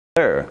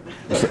there.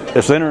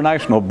 It's the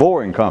international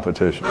boring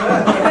competition.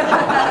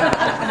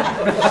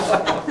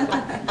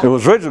 It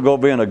was originally going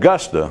to be in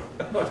Augusta,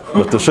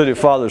 but the city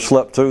fathers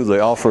slept through the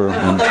offer.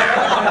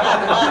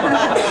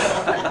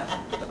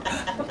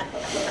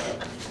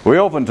 We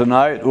open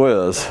tonight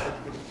with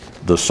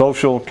the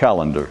social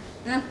calendar.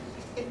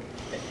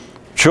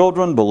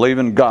 Children believe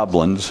in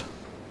goblins,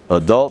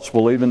 adults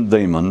believe in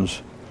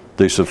demons,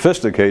 the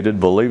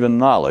sophisticated believe in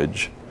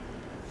knowledge,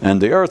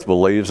 and the earth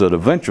believes that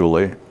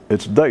eventually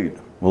its date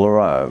will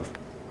arrive.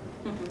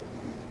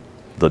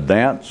 The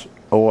dance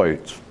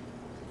awaits.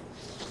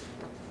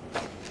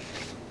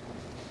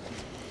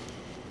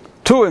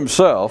 To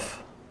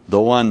himself,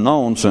 though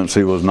unknown since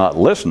he was not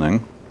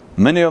listening,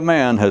 many a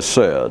man has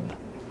said,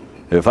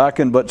 if I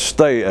can but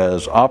stay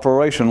as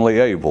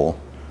operationally able,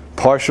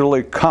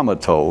 partially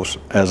comatose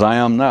as I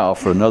am now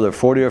for another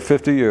 40 or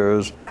 50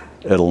 years,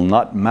 it'll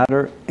not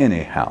matter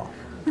anyhow.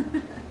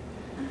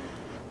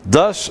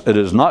 Thus, it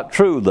is not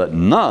true that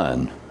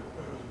none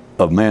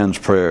of man's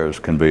prayers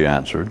can be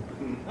answered.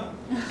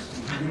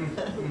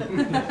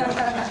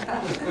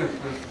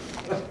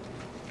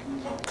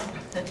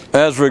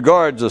 As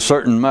regards a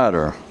certain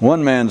matter,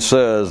 one man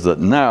says that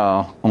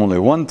now only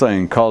one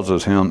thing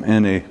causes him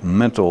any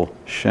mental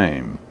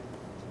shame: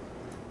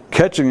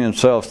 catching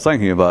himself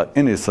thinking about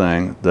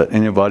anything that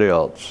anybody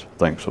else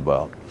thinks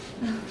about.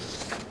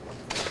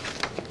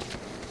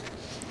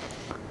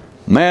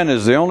 Man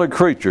is the only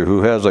creature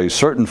who has a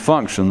certain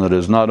function that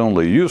is not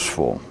only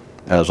useful,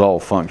 as all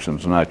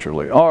functions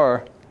naturally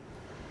are,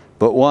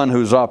 but one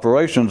whose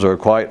operations are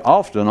quite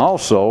often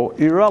also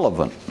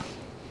irrelevant,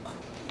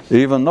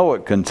 even though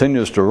it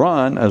continues to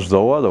run as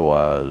though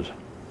otherwise.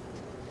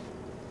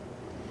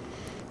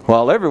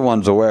 While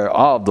everyone's aware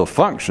of the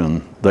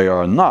function, they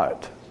are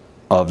not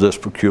of this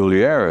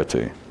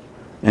peculiarity,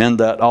 in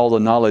that all the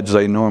knowledge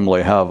they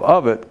normally have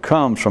of it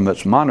comes from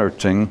its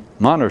monitoring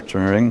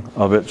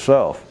of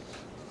itself.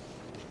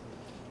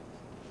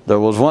 There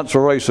was once a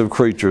race of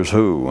creatures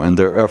who, in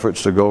their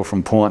efforts to go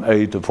from point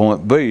A to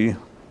point B,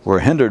 were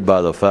hindered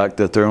by the fact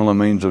that their only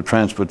means of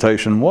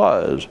transportation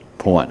was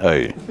point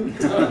A,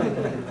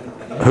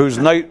 whose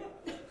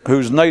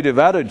native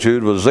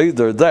attitude was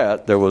either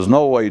that there was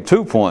no way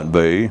to point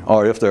B,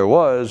 or if there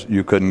was,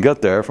 you couldn't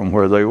get there from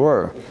where they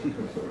were.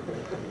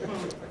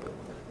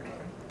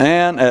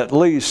 An at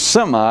least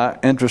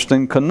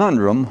semi-interesting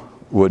conundrum,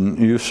 wouldn't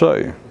you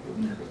say?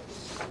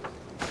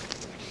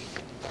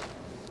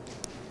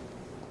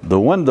 The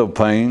window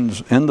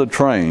panes in the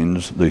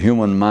trains the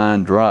human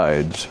mind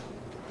rides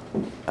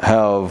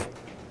have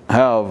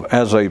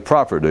as a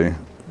property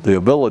the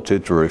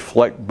ability to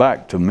reflect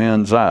back to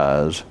men's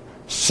eyes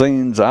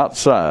scenes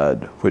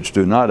outside which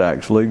do not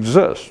actually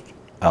exist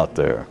out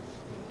there.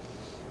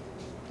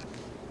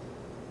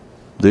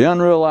 The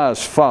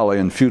unrealized folly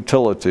and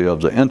futility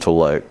of the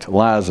intellect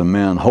lies in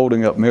men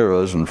holding up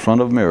mirrors in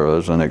front of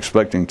mirrors and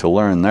expecting to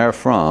learn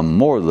therefrom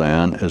more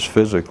than is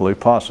physically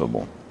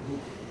possible.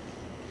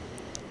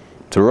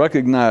 To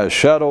recognize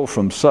shadow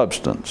from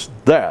substance,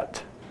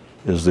 that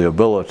is the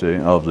ability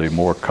of the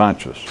more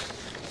conscious.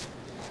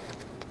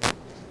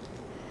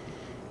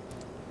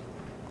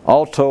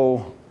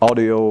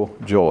 Audio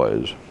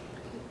joys.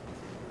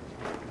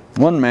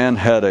 One man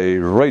had a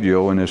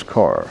radio in his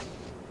car,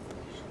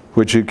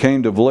 which he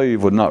came to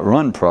believe would not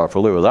run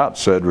properly without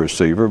said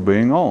receiver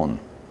being on.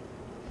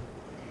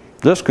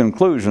 This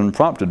conclusion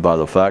prompted by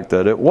the fact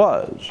that it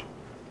was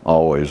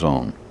always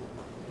on.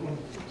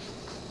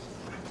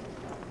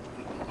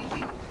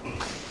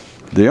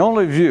 The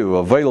only view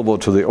available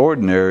to the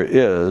ordinary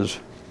is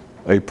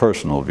a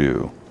personal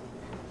view.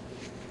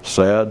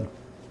 Sad,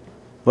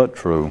 but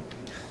true.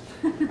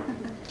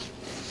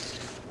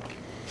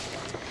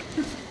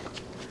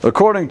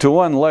 According to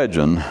one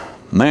legend,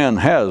 man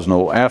has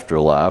no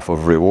afterlife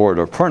of reward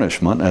or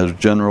punishment as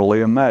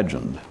generally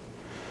imagined,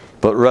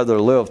 but rather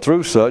lived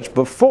through such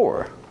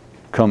before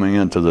coming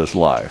into this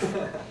life.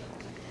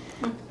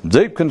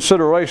 Deep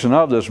consideration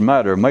of this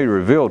matter may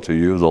reveal to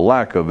you the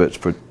lack of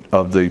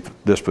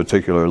this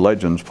particular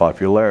legend's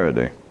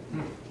popularity.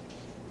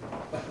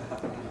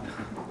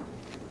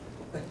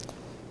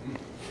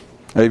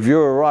 A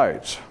viewer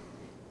writes,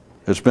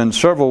 "It's been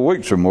several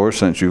weeks or more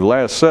since you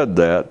last said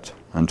that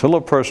until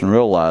a person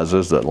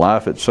realizes that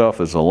life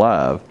itself is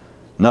alive,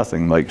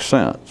 nothing makes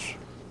sense.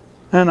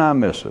 And I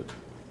miss it.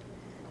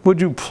 Would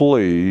you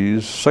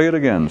please say it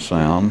again,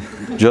 Sam,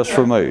 just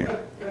for me?"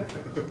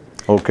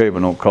 Okay,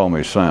 but don't call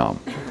me Sam.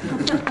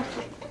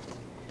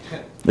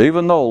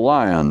 Even though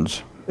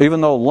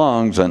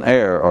lungs and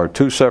air are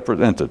two separate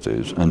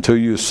entities, until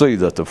you see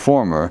that the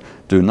former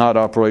do not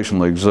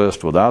operationally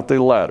exist without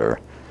the latter,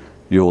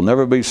 you will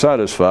never be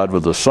satisfied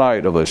with the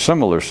sight of a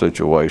similar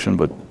situation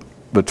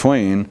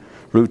between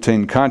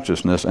routine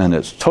consciousness and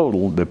its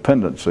total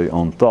dependency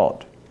on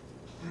thought.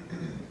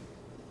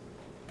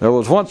 There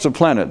was once a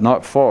planet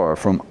not far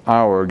from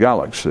our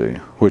galaxy,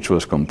 which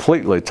was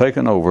completely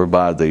taken over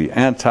by the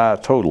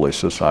Anti-Totalist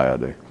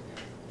Society.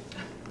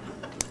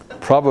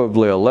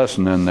 Probably a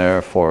lesson in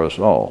there for us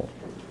all.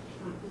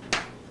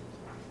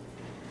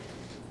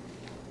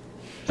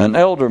 An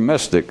elder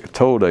mystic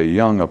told a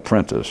young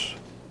apprentice,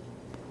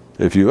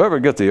 if you ever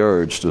get the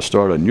urge to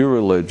start a new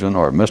religion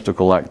or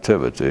mystical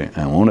activity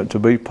and want it to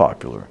be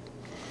popular,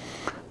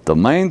 the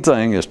main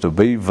thing is to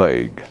be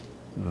vague,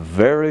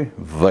 very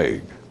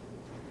vague,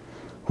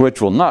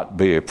 which will not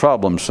be a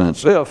problem,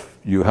 since if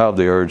you have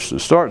the urge to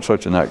start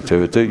such an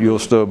activity, you'll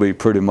still be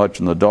pretty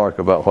much in the dark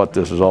about what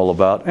this is all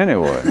about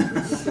anyway.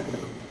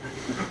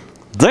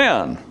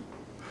 Then,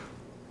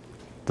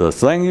 the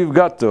thing you've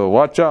got to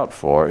watch out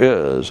for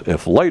is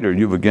if later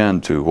you begin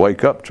to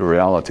wake up to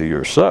reality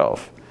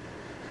yourself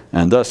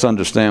and thus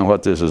understand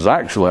what this has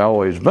actually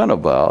always been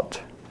about,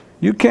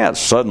 you can't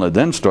suddenly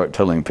then start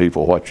telling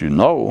people what you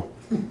know.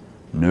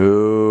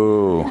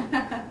 No.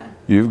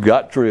 You've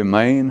got to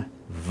remain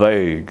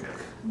vague.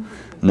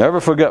 Never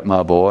forget,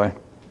 my boy,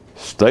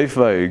 stay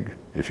vague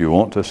if you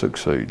want to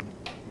succeed.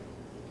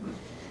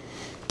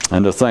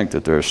 And to think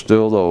that there are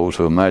still those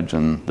who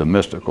imagine the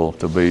mystical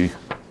to be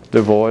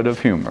devoid of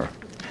humor.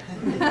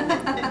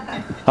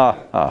 Ha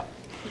ha.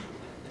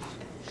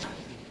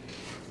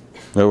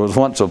 There was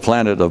once a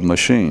planet of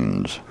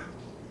machines,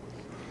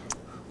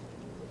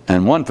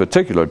 and one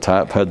particular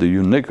type had the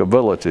unique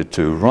ability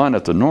to run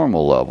at the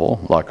normal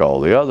level, like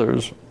all the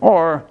others,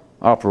 or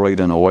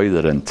operate in a way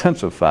that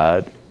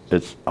intensified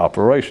its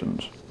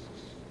operations.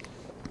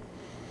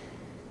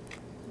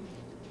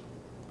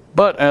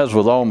 But as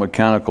with all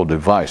mechanical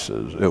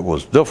devices, it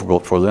was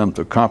difficult for them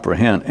to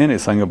comprehend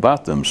anything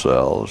about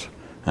themselves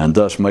and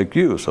thus make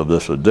use of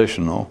this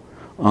additional,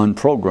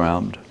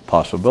 unprogrammed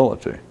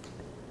possibility.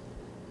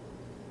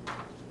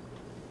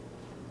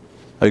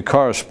 A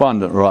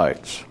correspondent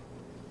writes,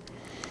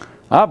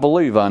 I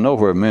believe I know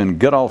where men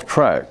get off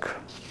track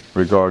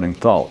regarding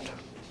thought.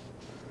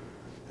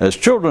 As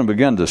children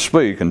begin to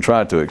speak and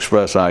try to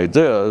express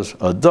ideas,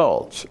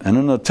 adults, in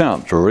an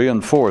attempt to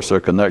reinforce their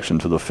connection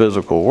to the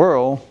physical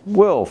world,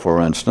 will, for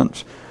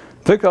instance,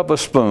 pick up a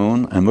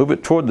spoon and move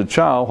it toward the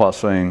child while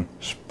saying,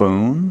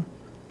 spoon,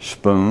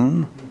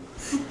 spoon,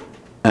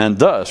 and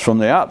thus, from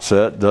the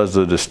outset, does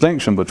the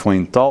distinction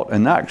between thought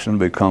and action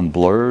become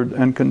blurred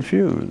and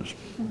confused.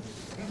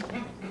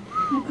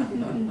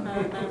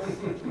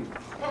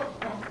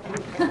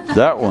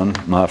 That one,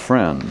 my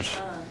friends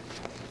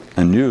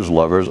and news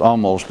lovers,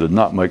 almost did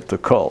not make the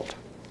cult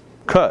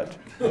cut.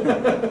 It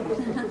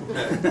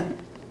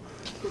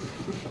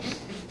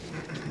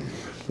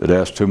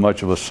asked too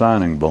much of a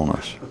signing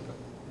bonus.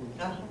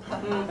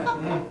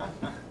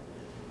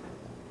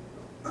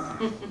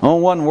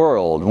 On one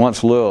world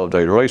once lived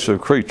a race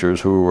of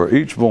creatures who were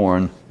each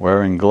born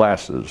wearing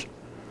glasses.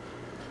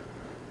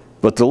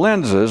 But the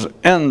lenses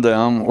in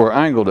them were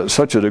angled at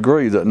such a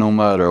degree that no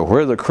matter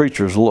where the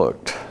creatures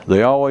looked,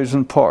 they always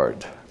in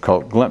part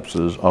caught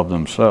glimpses of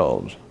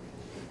themselves.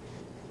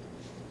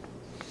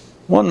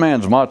 One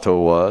man's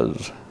motto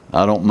was,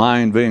 I don't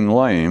mind being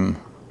lame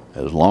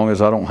as long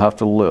as I don't have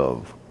to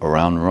live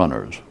around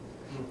runners.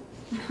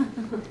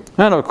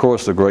 And of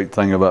course the great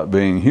thing about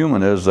being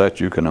human is that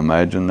you can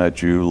imagine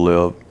that you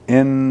live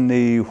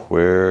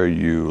anywhere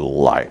you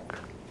like.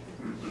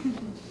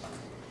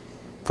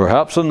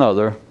 Perhaps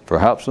another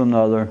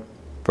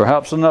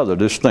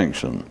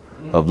distinction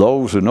of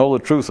those who know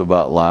the truth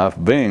about life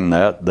being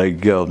that they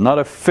give not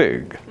a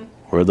fig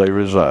where they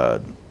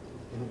reside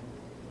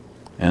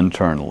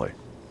internally.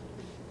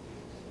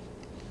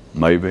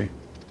 Maybe,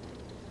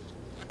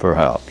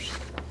 perhaps.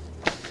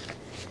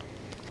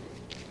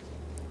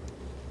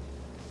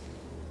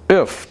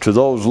 If to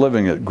those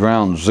living at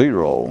ground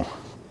zero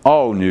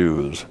all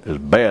news is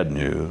bad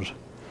news,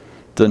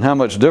 then how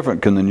much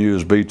different can the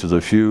news be to the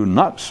few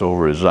not so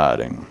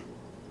residing?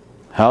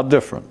 How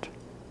different?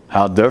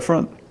 How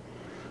different?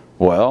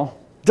 Well,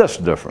 this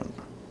different.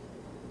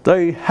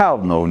 They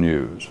have no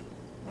news.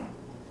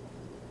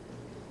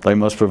 They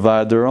must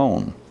provide their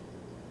own.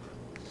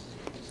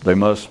 They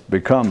must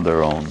become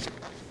their own.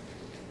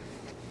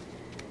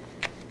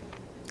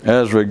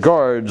 As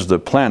regards the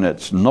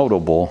planet's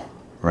notable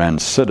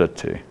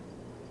rancidity,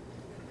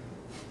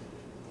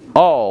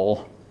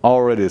 all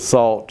already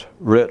thought,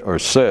 writ, or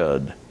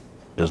said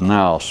is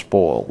now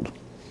spoiled.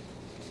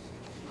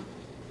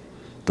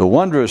 The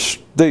wondrous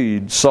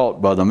deed sought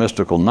by the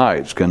mystical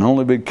knights can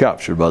only be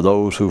captured by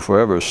those who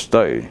forever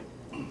stay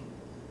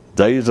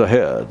days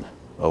ahead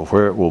of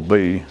where it will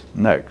be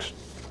next.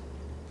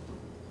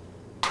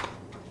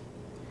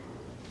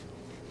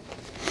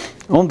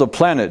 On the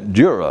planet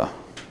Dura,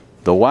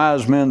 the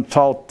wise men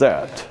taught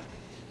that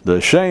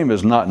the shame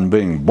is not in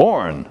being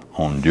born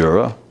on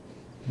Dura,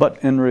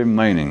 but in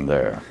remaining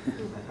there.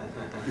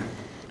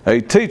 A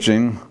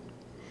teaching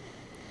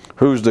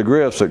whose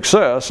degree of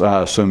success,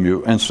 I assume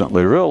you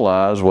instantly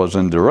realize, was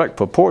in direct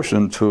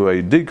proportion to a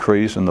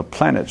decrease in the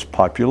planet's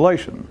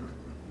population.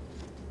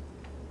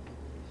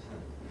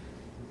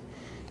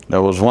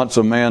 There was once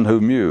a man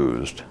who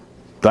mused,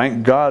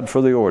 thank God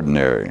for the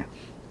ordinary,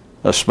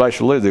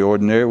 especially the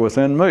ordinary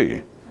within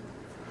me,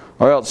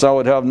 or else I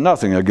would have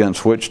nothing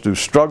against which to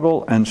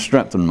struggle and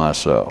strengthen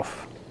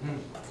myself.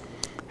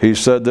 He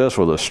said this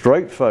with a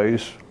straight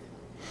face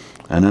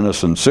and in a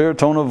sincere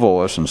tone of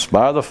voice, in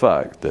spite of the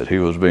fact that he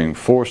was being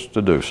forced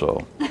to do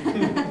so.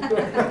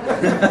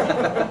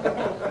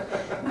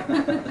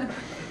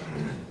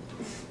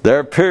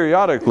 There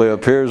periodically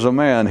appears a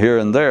man here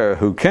and there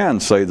who can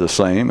say the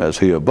same as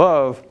he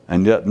above,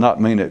 and yet not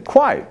mean it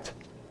quite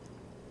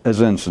as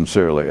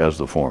insincerely as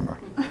the former.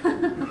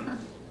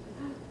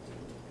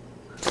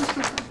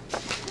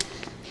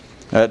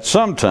 At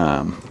some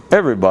time,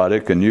 everybody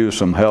can use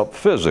some help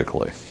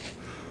physically.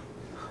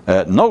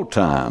 At no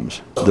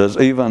times does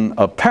even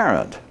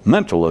apparent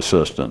mental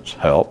assistance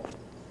help.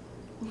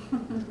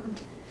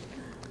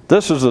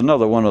 This is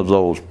another one of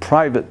those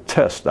private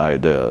test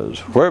ideas,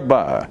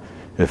 whereby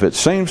if it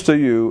seems to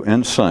you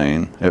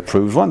insane, it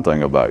proves one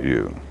thing about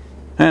you.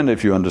 And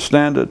if you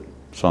understand it,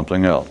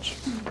 something else.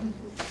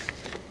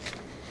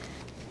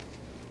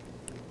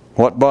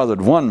 What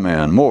bothered one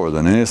man more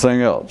than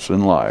anything else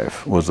in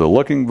life was the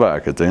looking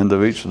back at the end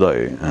of each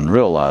day and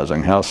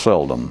realizing how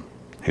seldom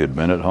he had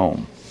been at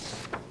home.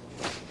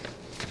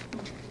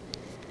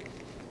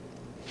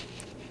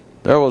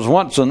 There was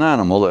once an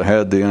animal that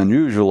had the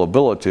unusual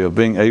ability of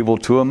being able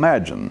to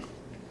imagine.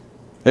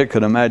 It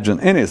could imagine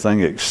anything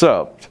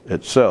except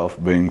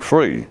itself being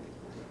free.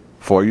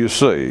 For you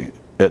see,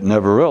 it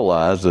never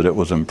realized that it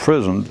was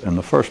imprisoned in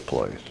the first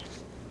place.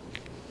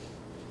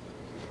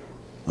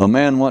 A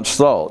man once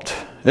thought,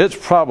 it's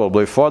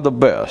probably for the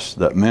best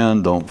that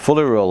men don't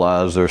fully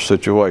realize their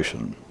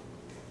situation.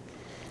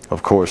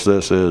 Of course,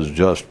 this is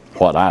just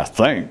what I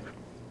think.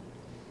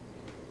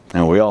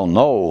 And we all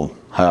know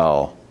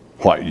how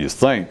what you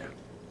think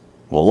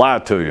will lie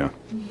to you.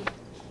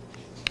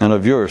 And a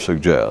viewer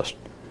suggests,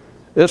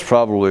 it's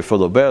probably for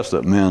the best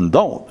that men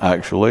don't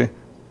actually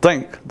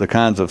think the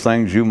kinds of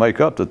things you make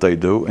up that they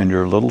do in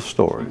your little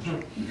stories.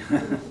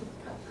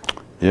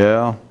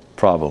 Yeah,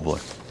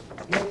 probably.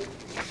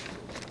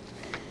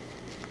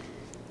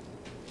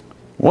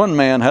 One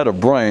man had a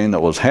brain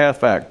that was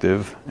half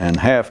active and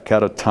half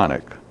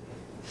catatonic.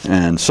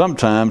 And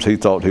sometimes he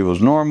thought he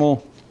was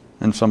normal,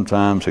 and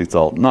sometimes he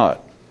thought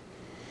not,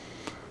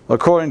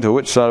 according to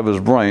which side of his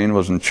brain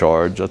was in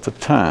charge at the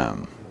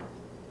time.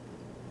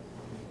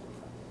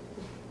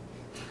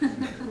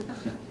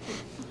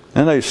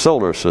 In a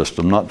solar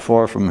system not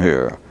far from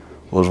here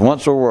was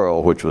once a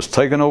world which was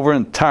taken over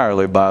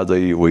entirely by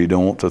the, we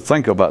don't want to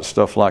think about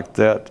stuff like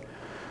that,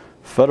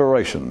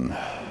 Federation.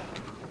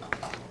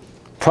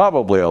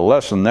 Probably a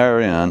lesson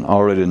therein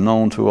already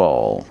known to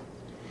all,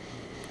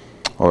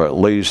 or at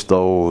least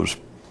those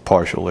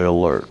partially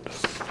alert.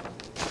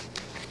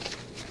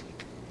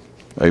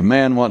 A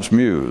man once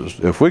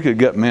mused, if we could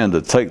get men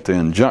to take the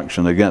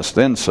injunction against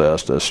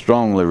incest as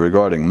strongly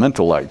regarding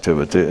mental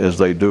activity as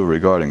they do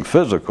regarding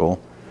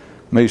physical,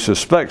 me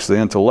suspects the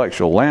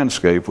intellectual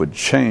landscape would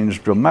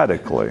change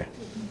dramatically.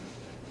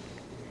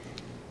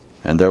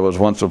 And there was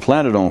once a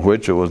planet on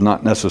which it was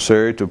not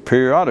necessary to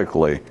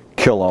periodically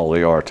kill all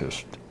the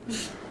artists.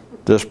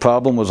 This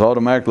problem was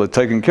automatically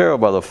taken care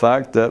of by the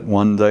fact that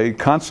one day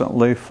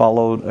constantly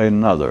followed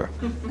another.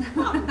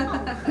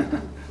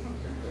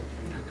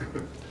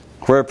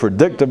 Where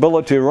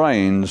predictability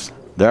reigns,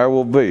 there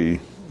will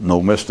be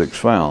no mystics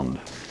found.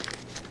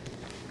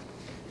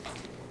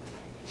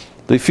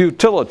 The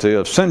futility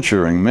of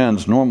censuring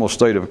men's normal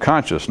state of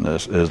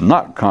consciousness is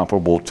not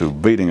comparable to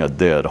beating a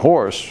dead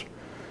horse,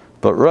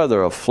 but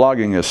rather of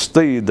flogging a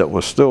steed that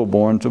was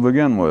stillborn to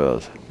begin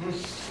with.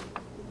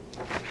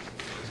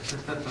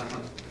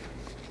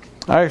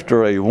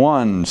 After a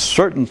one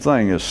certain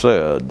thing is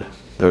said,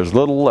 there's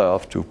little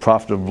left to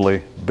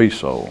profitably be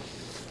so.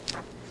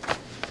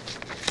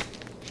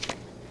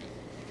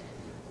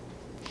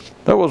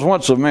 There was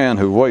once a man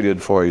who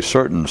waited for a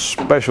certain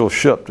special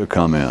ship to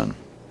come in.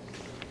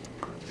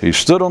 He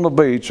stood on the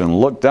beach and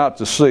looked out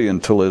to sea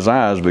until his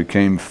eyes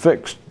became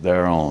fixed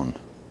thereon.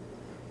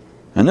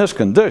 And this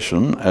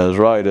condition, as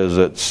right as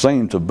it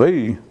seemed to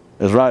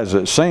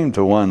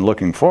one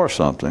looking for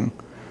something,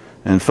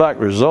 in fact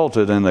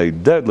resulted in a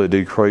deadly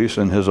decrease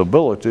in his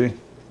ability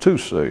to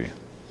see.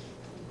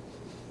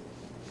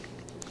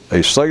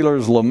 A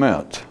sailor's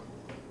lament.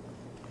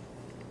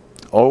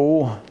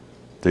 Oh,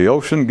 the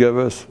ocean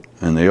giveth,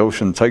 and the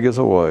ocean taketh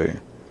away,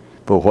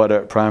 but what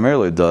it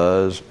primarily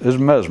does is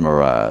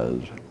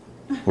mesmerize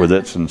with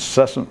its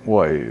incessant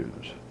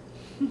waves.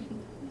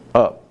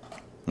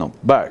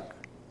 Back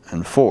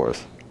and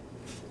forth,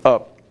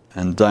 up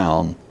and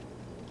down,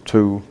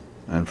 to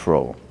and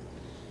fro.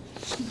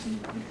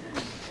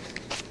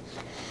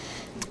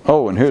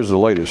 Oh, and here's the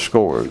latest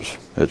scores.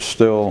 It's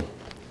still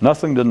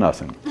nothing to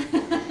nothing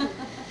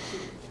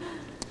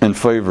in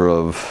favor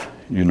of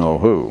you know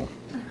who.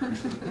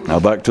 Now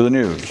back to the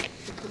news.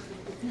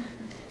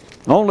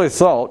 Only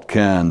thought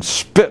can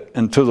spit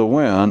into the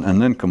wind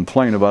and then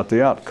complain about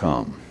the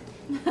outcome.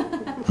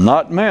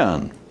 Not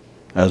men,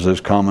 as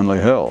is commonly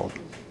held.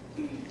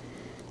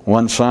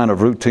 One sign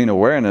of routine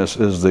awareness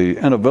is the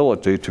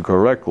inability to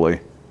correctly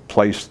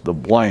place the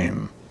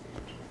blame.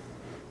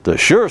 The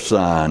sure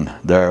sign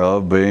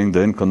thereof being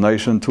the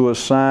inclination to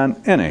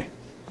assign any.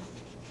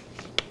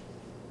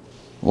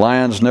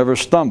 Lions never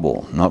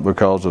stumble, not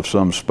because of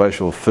some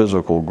special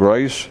physical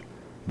grace,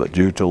 but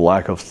due to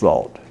lack of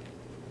thought.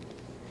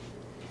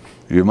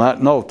 You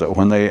might note that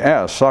when they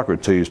asked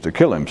Socrates to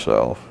kill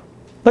himself,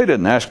 they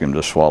didn't ask him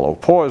to swallow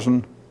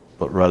poison,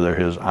 but rather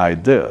his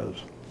ideas.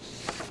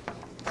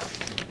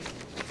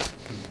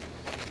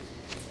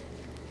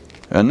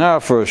 And now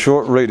for a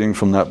short reading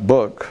from that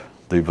book,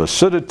 The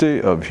Vacidity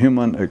of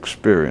Human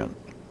Experience,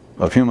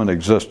 of Human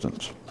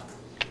Existence.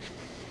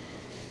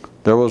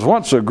 There was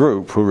once a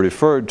group who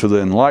referred to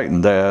the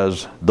enlightened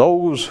as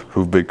those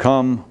who've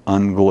become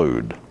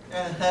unglued.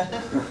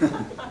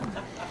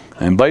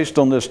 And based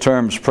on this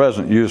term's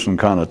present use and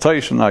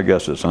connotation, I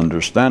guess it's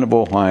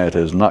understandable why it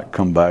has not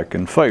come back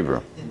in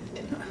favor.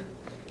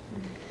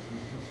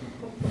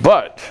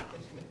 But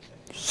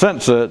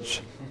since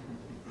it's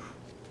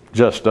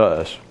just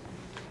us,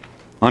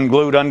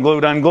 unglued,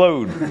 unglued,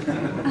 unglued.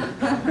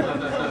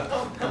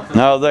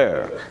 Now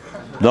there,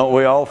 don't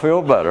we all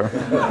feel better?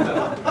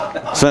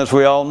 Since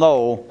we all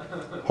know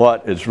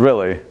what it's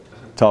really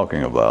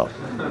talking about.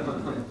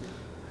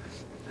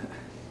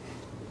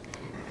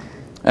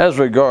 As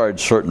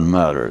regards certain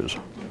matters,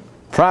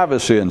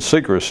 privacy and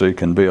secrecy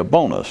can be a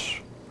bonus.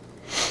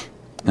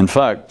 In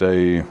fact,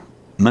 a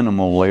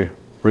minimally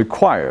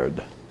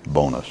required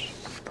bonus.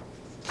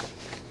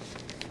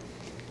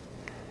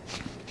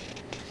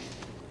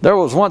 There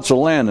was once a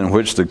land in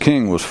which the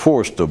king was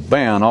forced to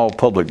ban all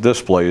public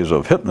displays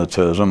of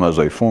hypnotism as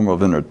a form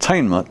of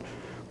entertainment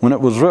when it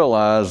was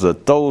realized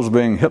that those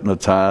being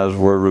hypnotized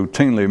were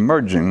routinely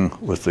merging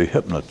with the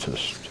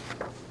hypnotist.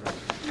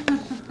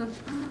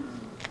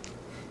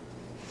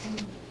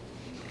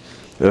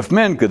 If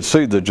men could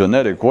see the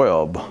genetic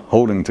web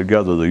holding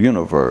together the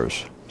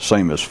universe,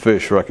 same as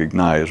fish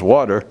recognize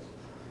water,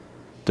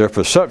 their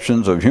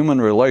perceptions of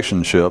human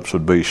relationships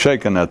would be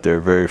shaken at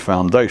their very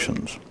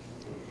foundations.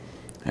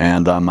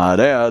 And I might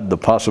add, the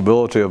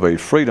possibility of a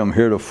freedom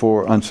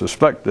heretofore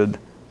unsuspected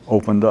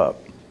opened up.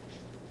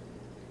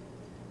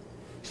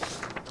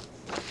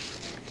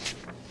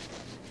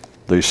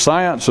 The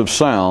science of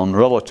sound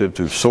relative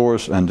to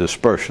source and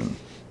dispersion.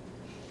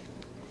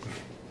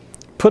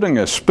 Putting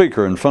a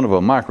speaker in front of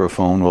a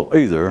microphone will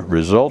either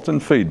result in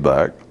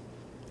feedback,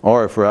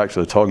 or if we're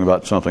actually talking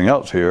about something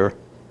else here,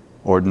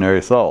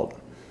 ordinary thought.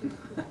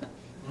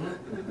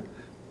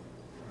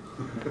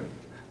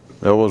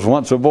 There was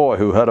once a boy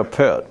who had a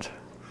pet.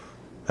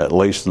 At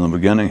least in the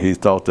beginning he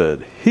thought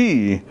that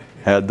he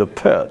had the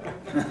pet.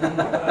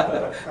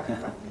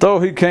 Though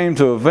he came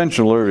to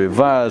eventually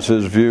revise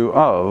his view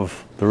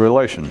of the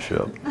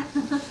relationship.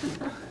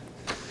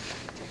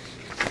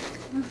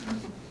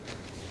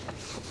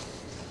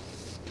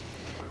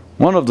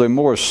 One of the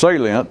more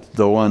salient,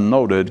 though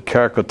unnoted,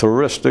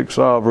 characteristics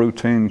of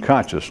routine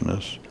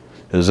consciousness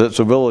is its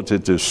ability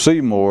to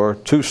see more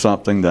to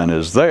something than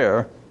is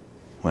there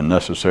when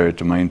necessary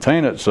to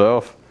maintain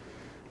itself,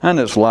 and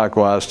its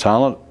likewise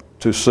talent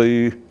to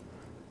see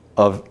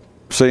of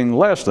seeing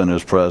less than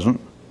is present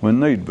when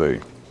need be.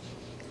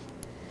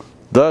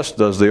 Thus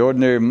does the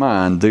ordinary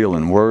mind deal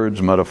in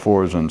words,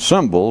 metaphors, and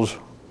symbols,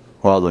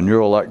 while the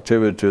neural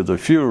activity of the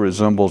few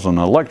resembles an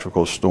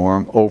electrical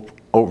storm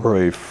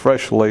over a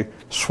freshly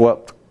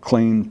swept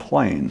clean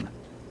plain.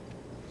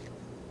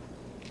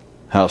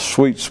 How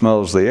sweet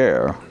smells the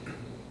air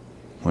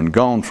when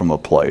gone from a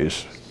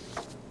place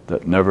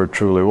that never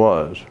truly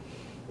was.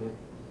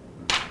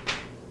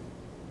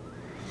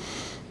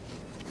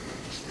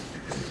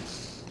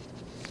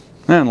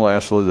 And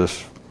lastly,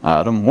 this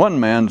item, one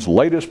man's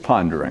latest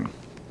pondering.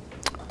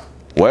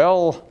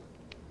 Well,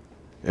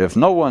 if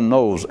no one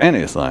knows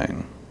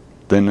anything,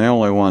 then the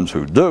only ones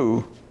who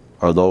do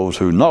are those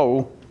who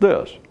know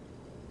this.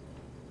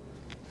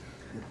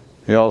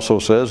 He also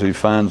says he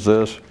finds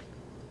this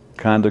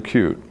kind of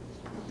cute.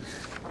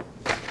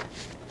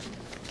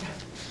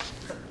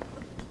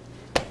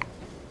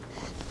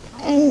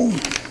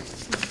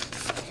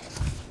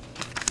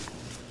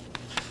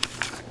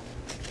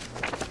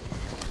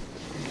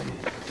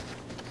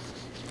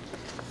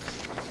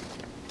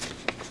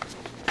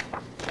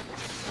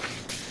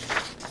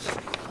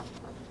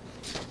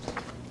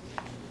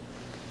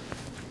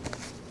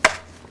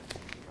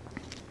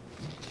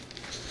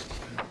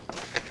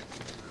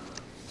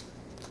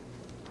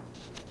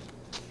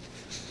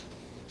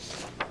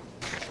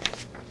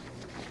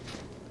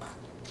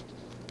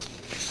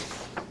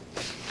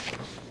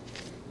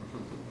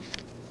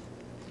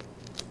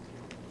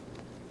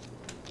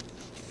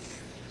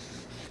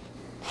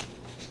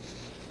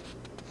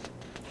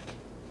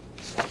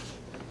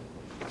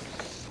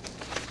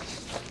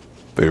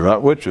 Be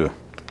right with you.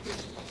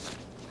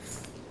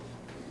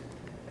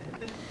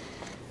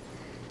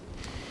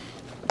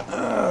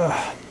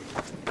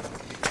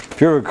 If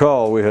you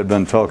recall, we had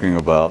been talking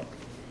about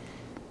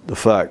the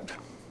fact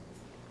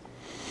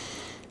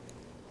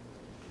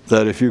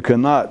that if you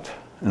cannot,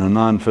 in a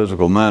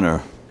non-physical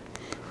manner,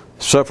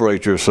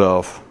 separate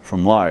yourself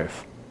from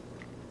life,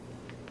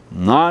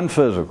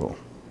 non-physical,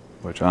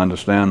 which I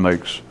understand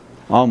makes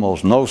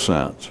almost no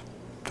sense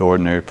to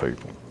ordinary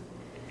people.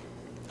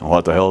 And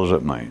what the hell does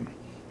it mean?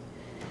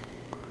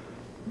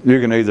 you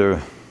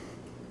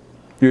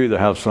either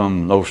have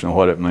some notion of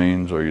what it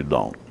means or you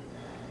don't.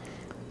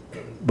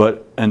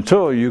 But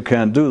until you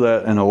can do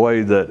that in a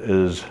way that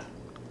is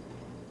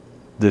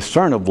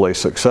discernibly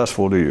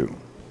successful to you,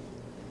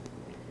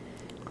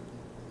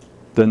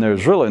 then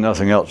there's really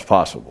nothing else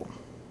possible,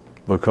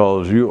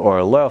 because you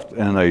are left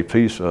in a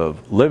piece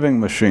of living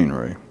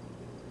machinery,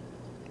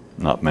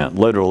 not meant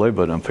literally,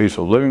 but in a piece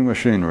of living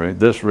machinery,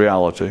 this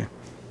reality,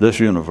 this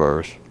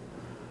universe,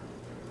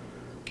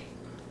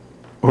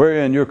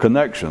 wherein your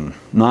connection,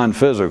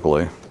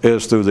 non-physically,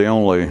 is through the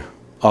only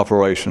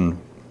operation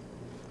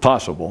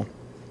possible,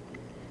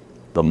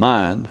 the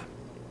mind.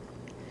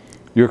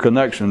 Your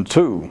connection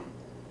to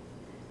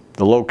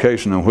the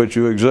location in which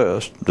you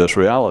exist, this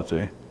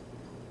reality,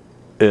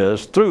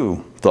 is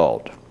through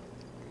thought.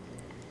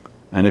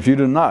 And if you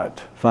do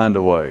not find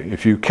a way,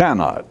 if you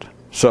cannot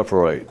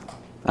separate,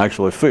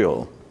 actually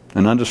feel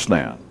and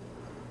understand,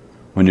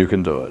 when you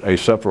can do it, a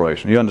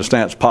separation. You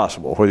understand it's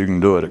possible. Whether you can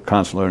do it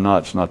constantly or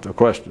not, it's not the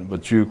question.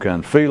 But you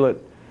can feel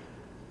it,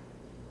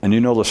 and you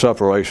know the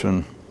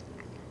separation.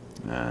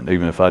 And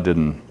even if I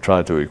didn't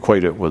try to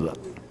equate it with a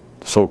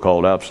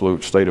so-called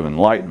absolute state of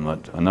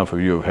enlightenment, enough of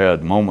you have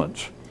had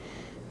moments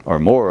or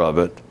more of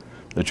it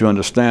that you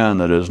understand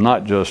that it is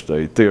not just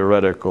a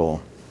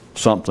theoretical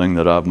something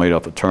that I've made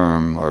up a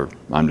term or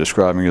I'm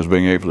describing as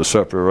being able to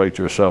separate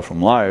yourself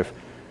from life.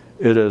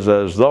 It is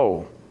as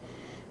though,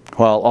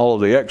 while all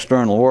of the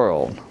external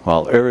world,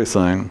 while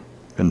everything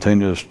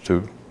continues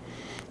to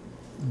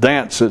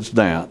dance its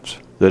dance,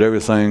 that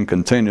everything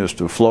continues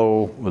to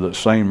flow with its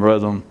same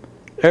rhythm,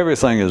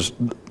 everything is,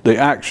 the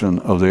action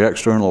of the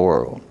external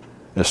world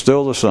is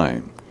still the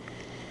same.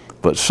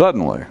 But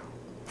suddenly,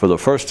 for the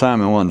first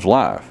time in one's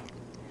life,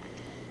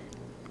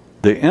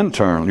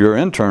 your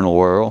internal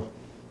world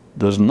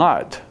does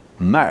not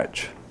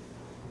match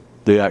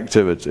the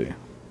activity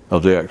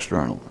of the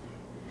external.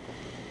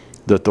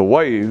 That the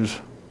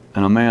waves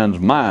in a man's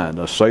mind,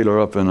 a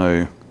sailor up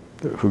in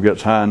who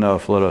gets high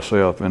enough, let us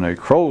say up in a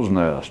crow's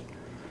nest,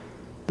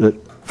 that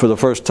for the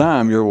first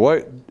time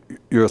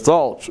your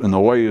thoughts and the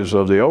waves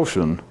of the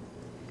ocean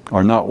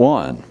are not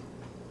one.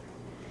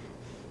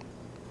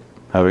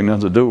 Having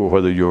nothing to do with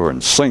whether you're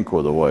in sync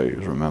with the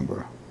waves,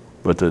 remember.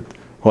 But that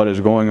what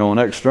is going on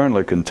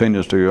externally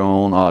continues to your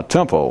own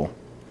tempo,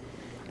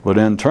 but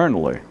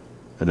internally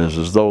it is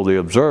as though the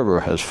observer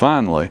has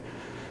finally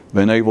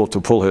been able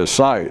to pull his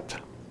sight,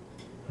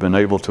 been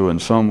able to in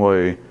some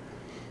way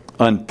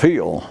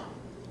unpeel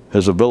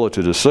his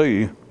ability to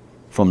see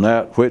from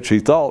that which he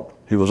thought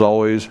he was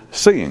always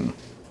seeing.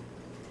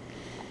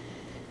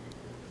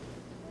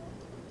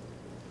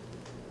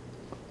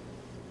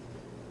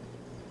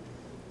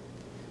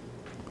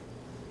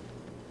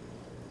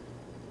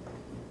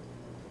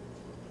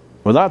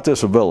 Without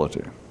this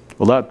ability,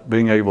 without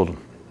being able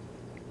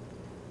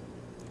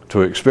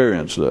to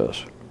experience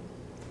this,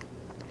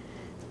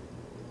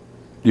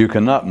 you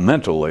cannot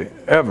mentally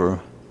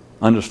ever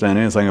understand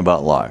anything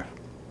about life.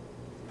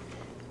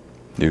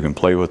 You can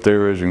play with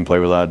theories, you can play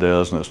with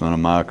ideas, and it's none of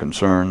my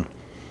concern,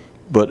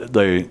 but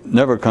they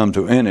never come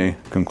to any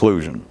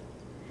conclusion.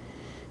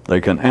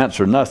 They can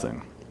answer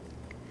nothing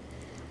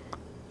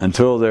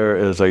until there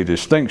is a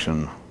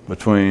distinction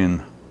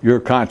between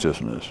your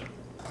consciousness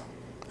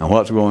and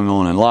what's going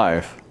on in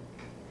life.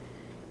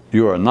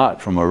 You are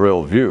not from a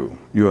real view.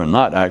 You are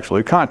not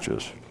actually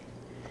conscious.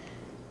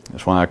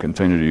 That's why I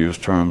continue to use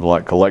terms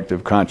like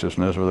collective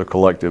consciousness or the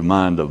collective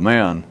mind of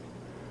man,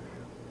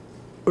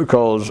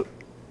 because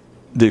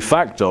de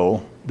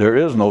facto there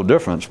is no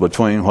difference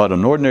between what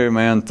an ordinary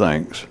man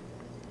thinks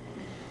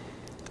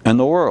and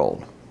the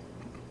world.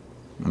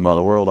 And by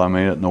the world I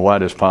mean it in the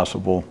widest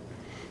possible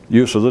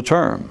use of the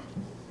term.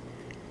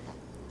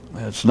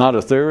 It's not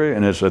a theory,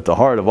 and it's at the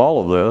heart of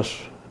all of this.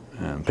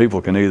 And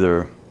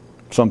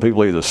some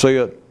people either see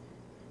it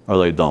or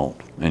they don't.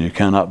 And you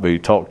cannot be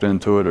talked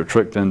into it or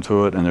tricked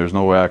into it, and there's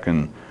no way I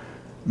can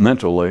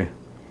mentally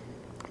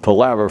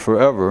palaver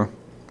forever,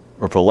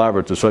 or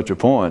palaver to such a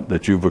point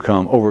that you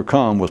become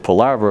overcome with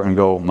palaver and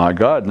go, my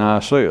God, now I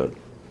see it.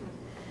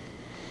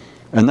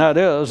 And that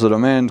is that a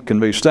man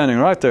can be standing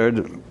right there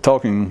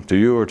talking to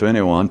you or to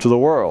anyone, to the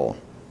world,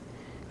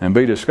 and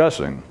be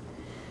discussing.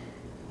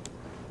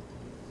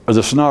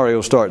 The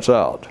scenario starts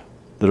out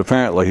that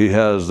apparently he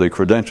has the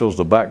credentials,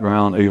 the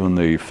background, even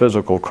the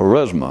physical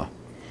charisma.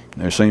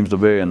 There seems to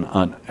be an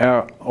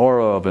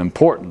aura of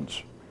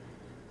importance.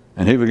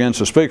 And he begins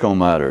to speak on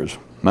matters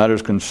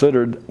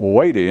considered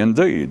weighty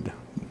indeed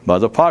by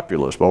the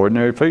populace, by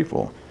ordinary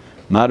people.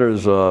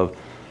 Matters of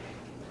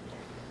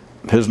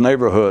his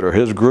neighborhood or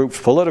his group's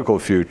political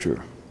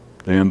future,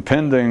 the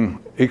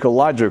impending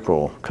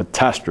ecological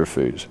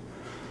catastrophes,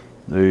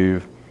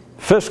 the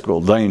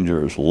fiscal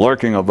dangers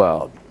lurking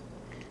about.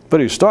 But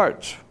he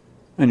starts,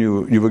 and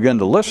you begin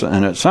to listen,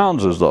 and it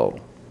sounds as though,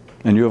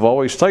 and you have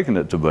always taken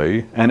it to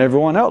be, and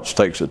everyone else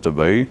takes it to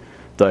be,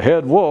 the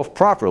head wolf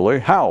properly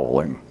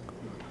howling,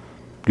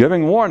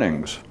 giving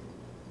warnings,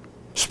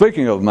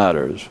 speaking of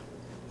matters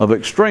of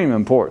extreme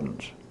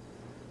importance.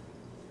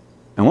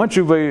 And once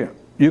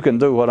you can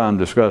do what I'm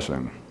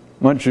discussing,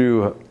 once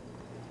you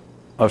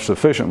are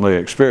sufficiently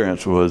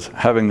experienced with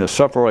having this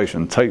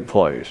separation take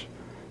place,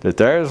 that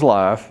there is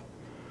life,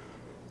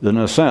 then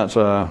in a sense,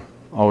 I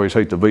always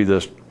hate to be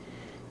this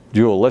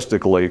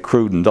dualistically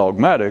crude and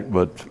dogmatic,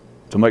 but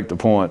to make the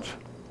point,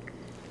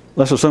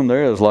 let's assume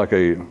there is like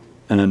an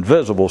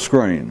invisible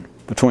screen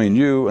between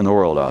you and the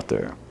world out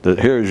there. That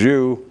here's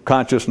you,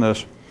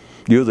 consciousness,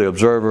 you the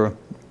observer,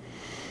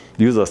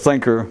 you the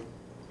thinker,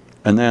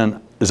 and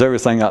then is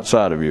everything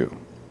outside of you.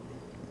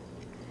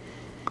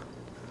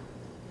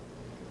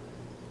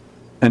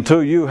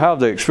 Until you have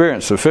the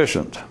experience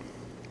sufficient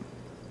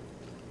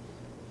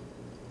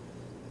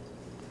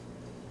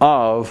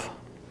of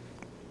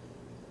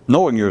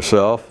knowing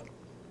yourself,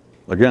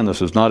 again, this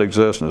does not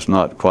exist and it's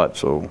not quite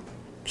so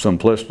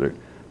simplistic,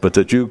 but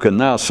that you can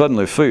now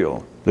suddenly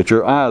feel that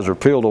your eyes are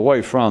peeled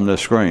away from this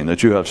screen,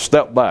 that you have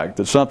stepped back,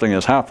 that something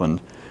has happened,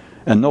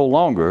 and no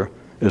longer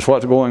is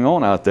what's going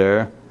on out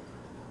there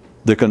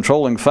the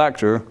controlling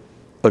factor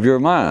of your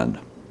mind.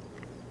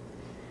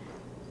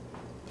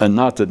 And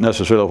not that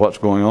necessarily what's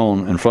going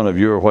on in front of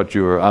you or what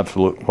you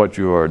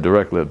are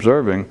directly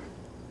observing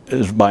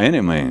is by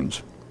any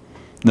means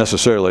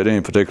necessarily at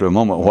any particular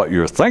moment what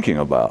you're thinking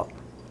about.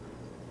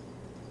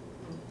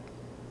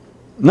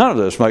 None of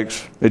this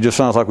makes, it just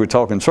sounds like we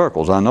talk in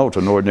circles, I know, to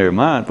an ordinary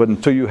mind, but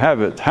until you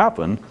have it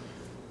happen,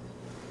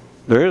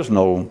 there's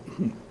not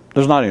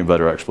any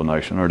better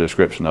explanation or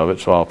description of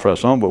it, so I'll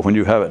press on. But when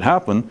you have it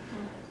happen,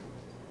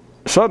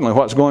 suddenly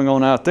what's going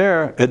on out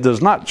there, it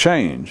does not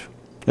change.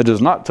 It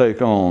does not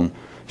take on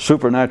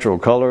supernatural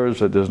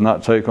colors. It does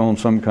not take on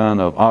some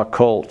kind of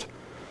occult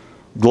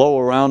glow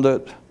around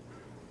it.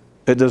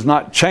 It does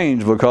not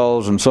change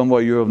because in some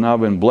way you have now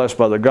been blessed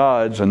by the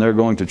gods and they're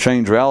going to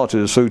change reality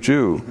to suit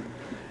you.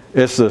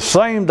 It's the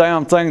same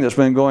damn thing that's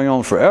been going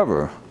on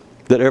forever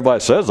that everybody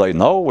says they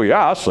know. Well,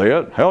 yeah, I see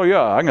it. Hell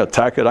yeah, I can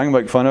attack it. I can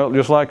make fun of it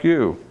just like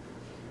you.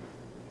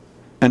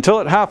 Until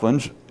it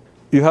happens,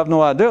 you have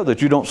no idea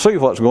that you don't see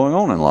what's going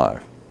on in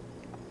life.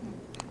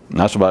 And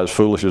that's about as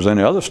foolish as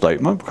any other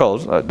statement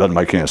because it doesn't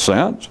make any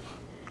sense.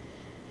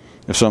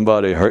 If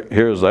somebody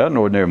hears that in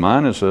ordinary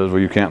mind and says, well,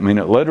 you can't mean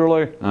it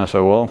literally. And I say,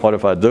 well, what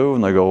if I do?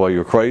 And they go, well,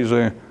 you're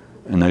crazy.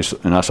 And I say,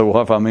 well,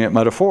 what if I mean it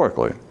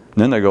metaphorically? And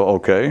then they go,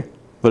 okay,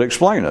 but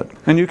explain it.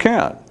 And you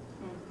can't.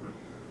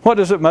 What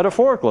does it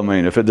metaphorically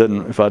mean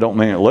if I don't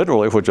mean it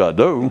literally, which I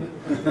do?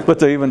 But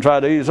they even try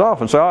to ease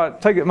off and say, all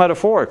right, take it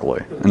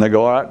metaphorically. And they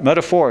go, all right,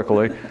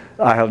 metaphorically,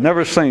 I have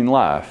never seen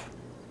life.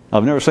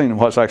 I've never seen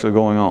what's actually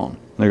going on.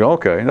 They go,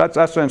 okay, that's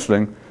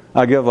interesting.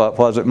 I give up.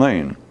 What does it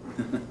mean?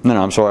 And then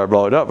I'm sorry I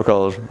brought it up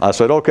because I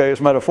said, okay,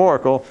 it's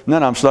metaphorical. And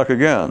then I'm stuck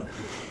again.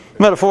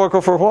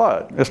 Metaphorical for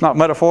what? It's not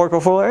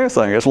metaphorical for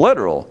anything. It's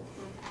literal.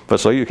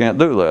 But so you can't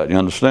do that. You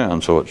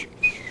understand? So it's,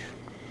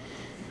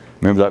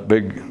 remember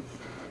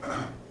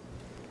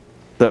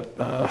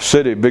that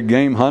city big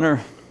game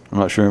hunter? I'm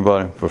not sure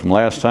anybody from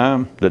last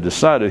time that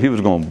decided he was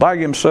going to buy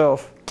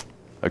himself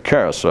a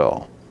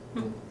carousel.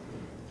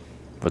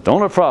 But the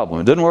only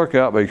problem, it didn't work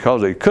out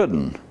because he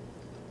couldn't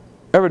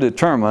ever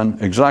determine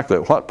exactly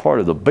at what part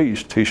of the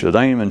beast he should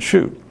aim and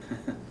shoot.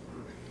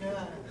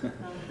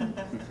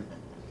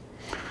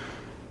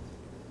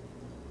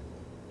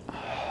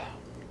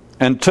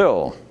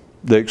 Until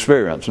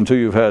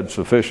you've had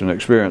sufficient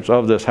experience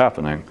of this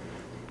happening,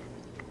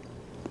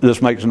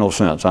 this makes no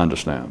sense, I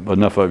understand. But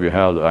enough of you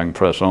have that I can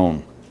press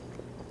on.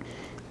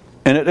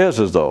 And it is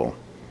as though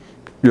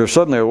you're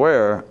suddenly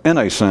aware, in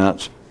a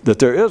sense, that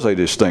there is a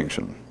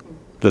distinction.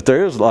 That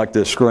there is like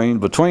this screen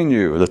between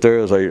you, that there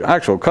is an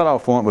actual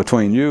cutoff point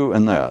between you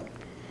and that.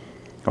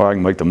 Or I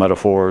can make the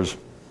metaphors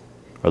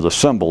or the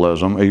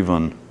symbolism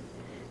even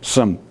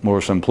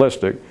more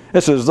simplistic.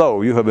 It's as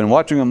though you have been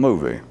watching a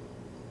movie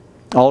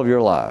all of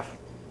your life.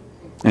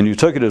 And you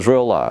took it as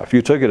real life.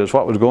 You took it as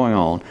what was going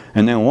on.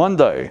 And then one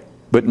day,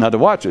 but now to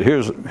watch it,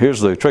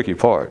 here's the tricky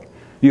part.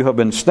 You have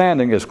been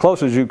standing as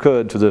close as you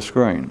could to this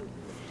screen.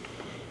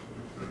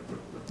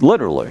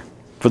 Literally.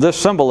 For this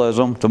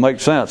symbolism to make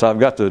sense, I've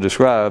got to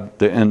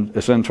describe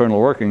its internal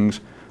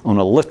workings on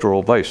a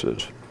literal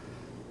basis.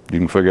 You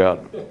can figure out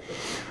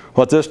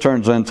what this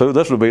turns into.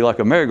 This would be like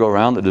a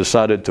merry-go-round that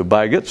decided to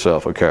bag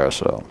itself a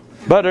carousel.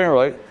 But at any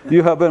rate,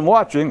 you have been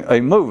watching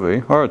a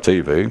movie or a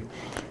TV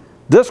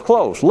this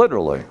close,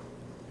 literally.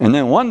 And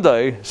then one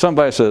day,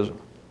 somebody says,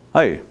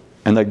 hey,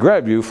 and they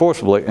grab you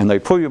forcibly and they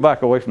pull you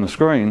back away from the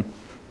screen.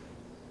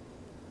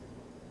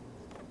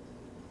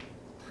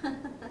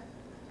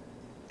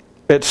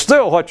 It's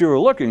still what you were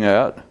looking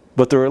at,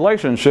 but the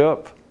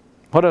relationship,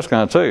 what else can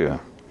I tell you,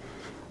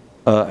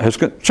 has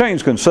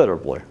changed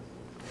considerably.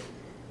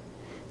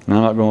 And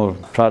I'm not going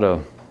to try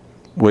to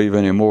weave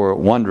any more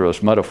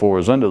wondrous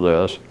metaphors into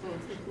this.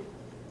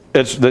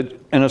 It's that,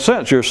 in a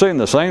sense, you're seeing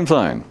the same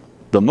thing.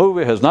 The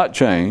movie has not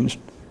changed,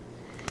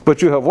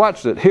 but you have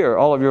watched it here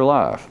all of your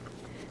life.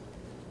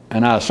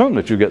 And I assume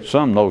that you get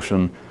some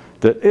notion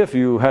that if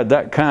you had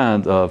that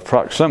kind of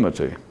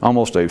proximity,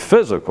 almost a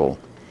physical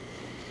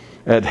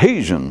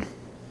adhesion,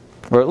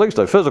 or at least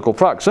a physical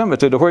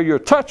proximity to where you're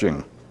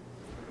touching,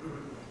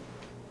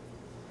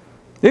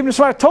 Even if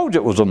I told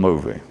you it was a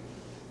movie,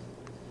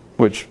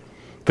 which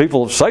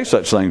people say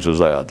such things as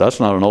that. That's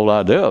not an old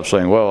idea of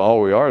saying, well,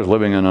 all we are is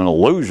living in an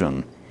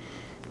illusion.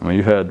 I mean,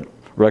 you had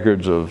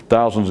records of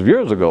thousands of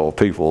years ago of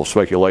people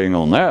speculating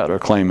on that, or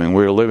claiming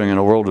we're living in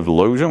a world of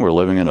illusion, we're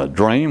living in a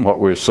dream, what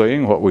we're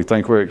seeing, what we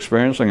think we're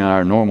experiencing in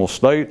our normal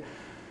state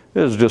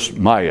is just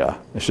Maya.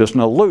 It's just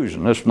an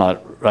illusion. It's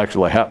not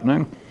actually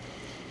happening.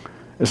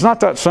 It's not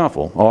that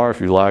simple, or if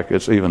you like,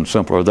 it's even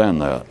simpler than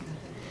that.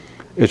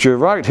 It's you're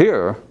right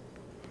here,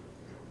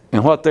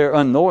 and what they're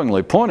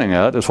unknowingly pointing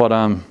at is what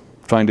I'm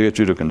trying to get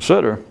you to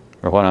consider,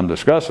 or what I'm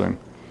discussing.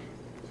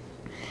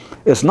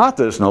 It's not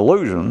that it's an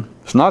illusion.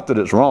 It's not that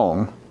it's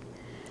wrong.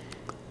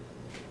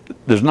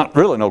 There's not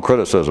really no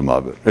criticism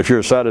of it. If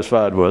you're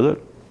satisfied with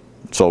it,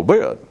 so be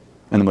it.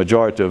 And the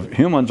majority of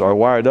humans are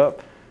wired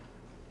up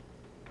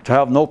to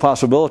have no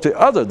possibility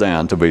other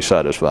than to be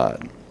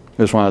satisfied.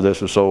 That's why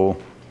this is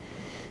so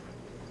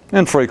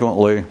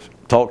infrequently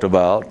talked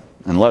about,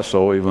 and less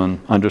so even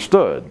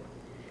understood.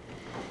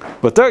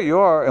 But there you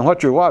are, and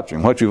what you're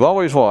watching, what you've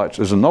always watched,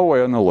 is in no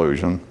way an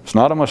illusion. It's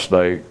not a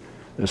mistake.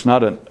 It's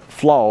not a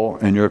flaw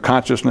in your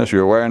consciousness,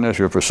 your awareness,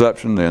 your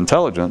perception, the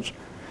intelligence.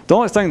 The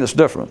only thing that's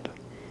different,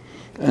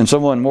 and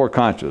someone more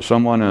conscious,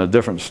 someone in a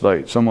different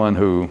state, someone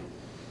who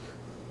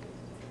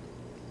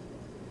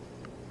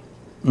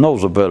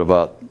knows a bit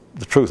about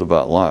the truth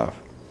about life,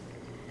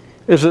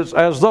 is it's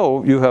as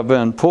though you have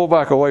been pulled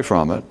back away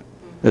from it.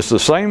 It's the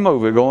same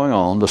movie going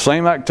on, the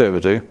same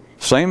activity,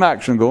 same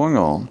action going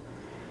on.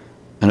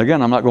 And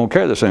again, I'm not going to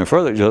carry this any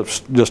further,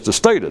 just to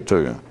state it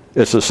to you.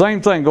 It's the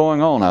same thing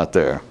going on out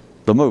there,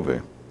 the movie.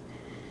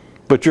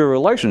 But your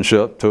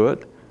relationship to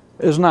it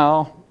has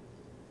now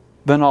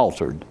been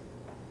altered.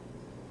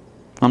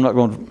 I'm not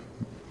going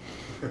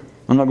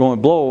to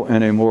blow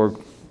any more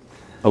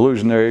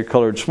illusionary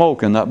colored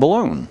smoke in that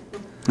balloon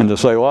and to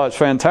say, well, it's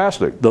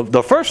fantastic.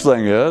 The first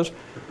thing is,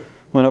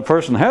 when a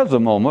person has a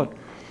moment,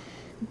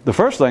 the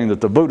first thing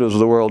that the Buddhas of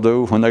the world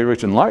do when they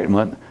reach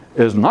enlightenment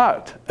is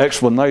not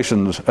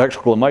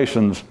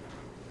exclamations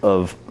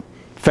of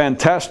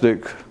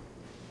fantastic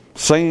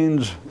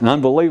scenes and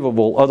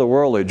unbelievable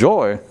otherworldly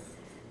joy.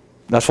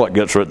 That's what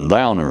gets written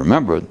down and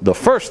remembered. The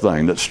first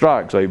thing that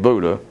strikes a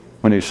Buddha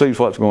when he sees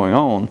what's going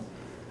on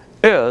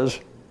is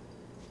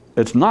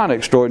its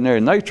non-extraordinary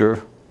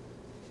nature,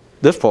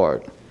 this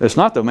part. It's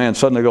not the man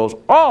suddenly goes,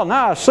 oh,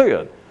 now I see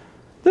it.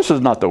 This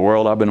is not the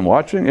world I've been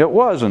watching. It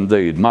was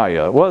indeed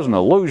Maya. It was an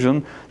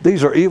illusion.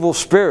 These are evil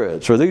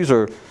spirits, or these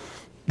are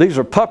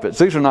puppets.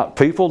 These are not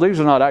people. These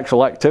are not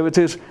actual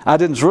activities. I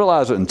didn't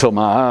realize it until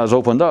my eyes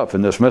opened up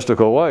in this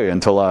mystical way,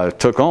 until I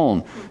took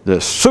on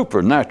this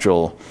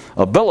supernatural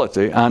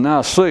ability. I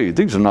now see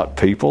these are not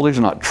people. These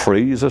are not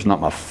trees. This is not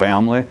my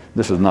family.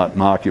 This is not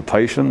my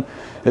occupation.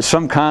 It's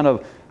some kind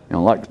of,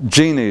 like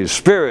genies,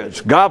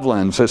 spirits,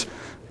 goblins.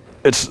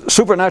 It's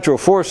supernatural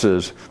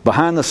forces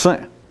behind the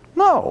scene.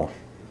 No.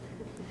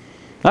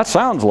 That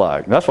sounds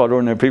like, that's what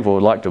ordinary people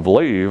would like to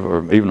believe,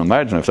 or even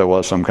imagine if there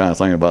was some kind of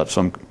thing about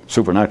some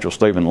supernatural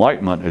state of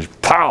enlightenment, is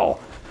pow!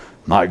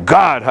 My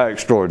God, how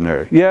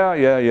extraordinary.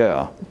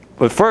 Yeah.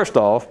 But first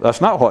off,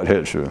 that's not what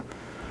hits you.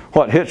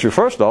 What hits you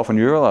first off when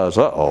you realize,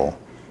 uh-oh.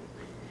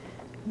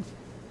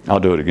 I'll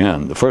do it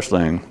again. The first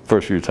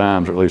few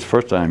times, or at least the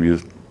first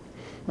time,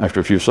 after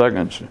a few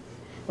seconds,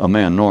 a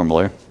man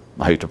normally,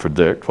 I hate to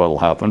predict what will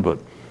happen, but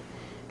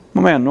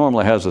a man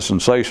normally has a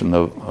sensation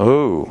of,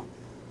 oh,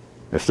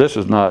 if this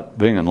is not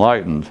being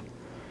enlightened,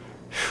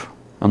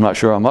 I'm not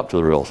sure I'm up to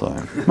the real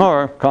thing.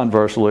 Or,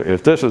 conversely,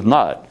 if this is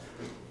not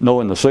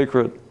knowing the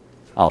secret,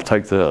 I'll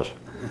take this.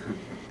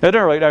 At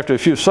any rate, after a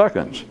few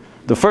seconds,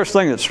 the first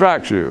thing that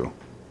strikes you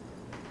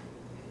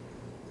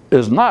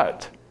is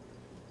not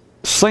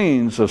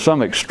scenes of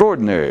some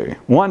extraordinary,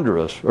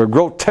 wondrous, or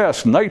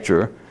grotesque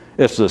nature.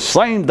 It's the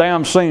same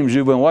damn scenes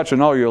you've been watching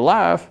all your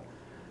life.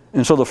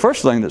 And so the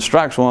first thing that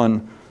strikes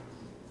one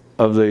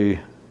of the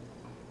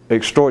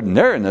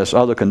extraordinariness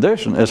of the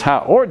condition is how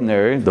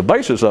ordinary the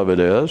basis of it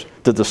is,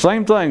 that the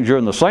same things, you're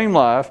in the same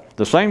life,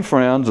 the same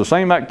friends, the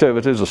same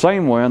activities, the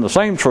same wind, the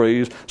same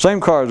trees,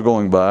 same cars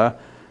going by,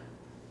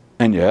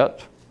 and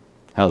yet,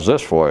 how's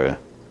this for you?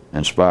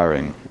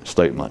 Inspiring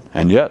statement.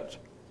 And yet,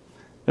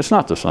 it's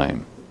not the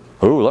same.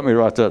 Ooh, let me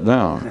write that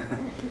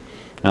down.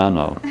 I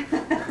know.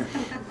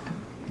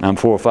 I'm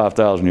 4,000 or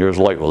 5,000 years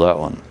late with that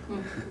one.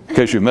 In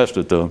case you missed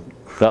it,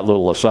 that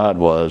little aside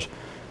was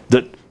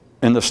that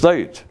in the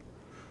state,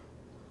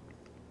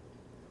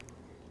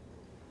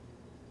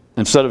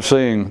 instead of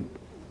seeing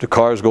the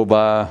cars go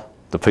by,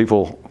 the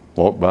people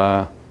walk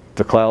by,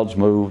 the clouds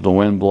move, the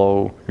wind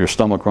blow, your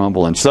stomach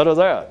rumble, instead of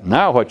that,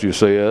 now what you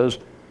see is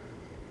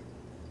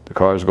the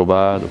cars go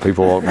by, the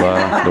people walk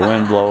by, the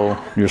wind blow,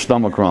 your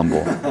stomach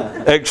rumble.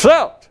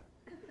 Except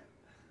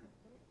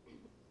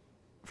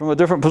from a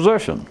different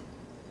position.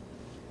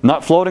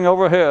 Not floating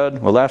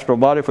overhead with astral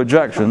body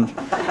projections,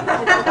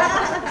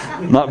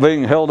 not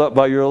being held up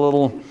by your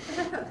little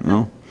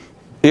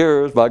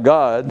ears by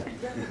God.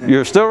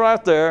 You're still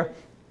right there.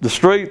 The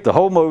street, the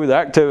whole movie, the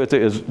activity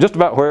is just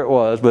about where it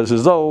was, but it's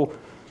as though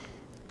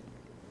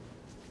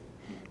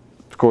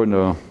according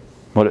to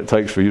what it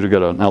takes for you to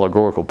get an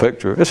allegorical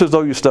picture, it's as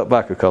though you step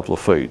back a couple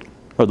of feet.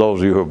 For those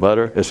of you who are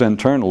better, it's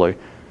internally,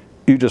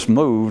 you just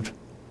moved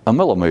a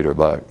millimeter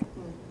back.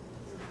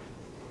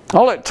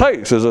 All it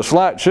takes is a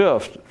slight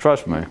shift,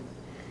 trust me.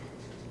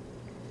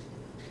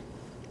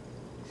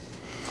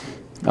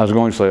 I was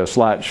going to say a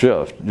slight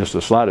shift, just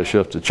the slightest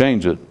shift to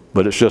change it,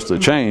 but it's just the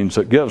change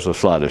that gives the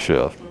slightest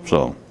shift.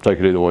 So take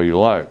it either way you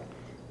like.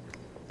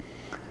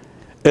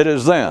 It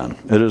is then,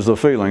 it is the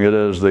feeling, it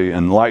is the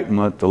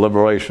enlightenment, the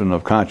liberation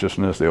of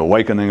consciousness, the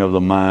awakening of the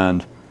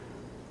mind.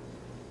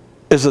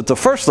 Is it the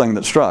first thing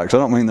that strikes? I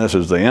don't mean this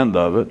is the end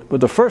of it,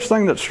 but the first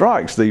thing that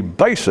strikes, the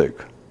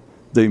basic,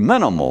 the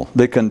minimal,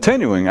 the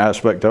continuing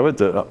aspect of it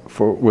that,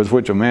 with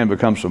which a man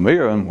becomes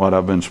familiar, and what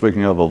I've been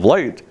speaking of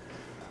late,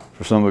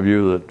 for some of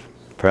you that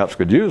perhaps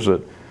could use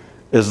it,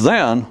 is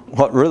then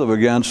what really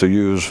begins to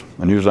use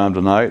them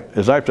tonight,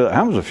 is after that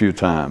happens a few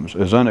times,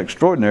 as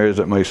unextraordinary as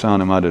it may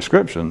sound in my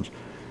descriptions,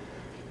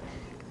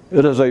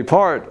 it is a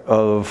part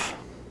of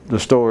the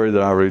story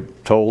that I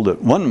told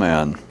that one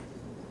man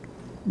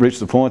reached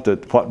the point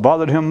that what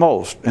bothered him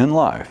most in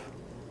life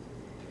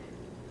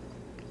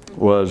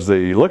was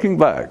the looking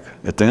back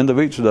at the end of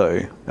each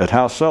day at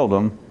how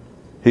seldom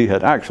he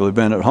had actually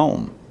been at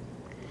home.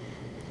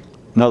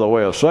 Another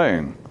way of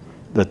saying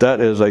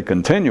that is a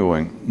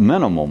continuing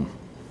minimal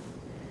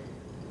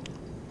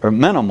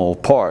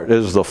part,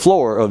 is the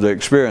floor of the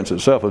experience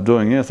itself of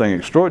doing anything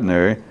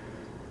extraordinary,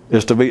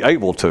 is to be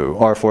able to,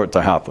 or for it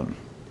to happen.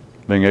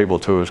 Being able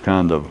to is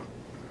kind of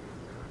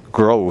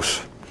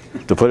gross,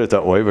 to put it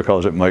that way,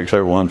 because it makes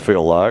everyone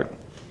feel like,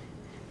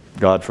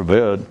 God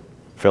forbid,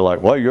 feel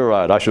like, well, you're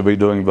right, I should be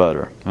doing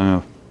better.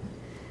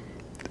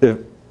 If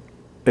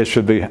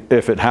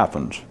it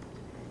happens,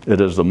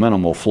 it is the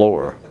minimal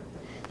floor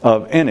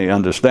of any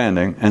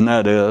understanding, and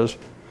that is,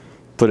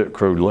 put it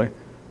crudely,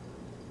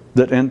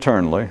 that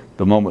internally,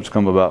 the moments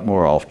come about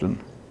more often,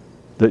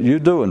 that you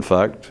do, in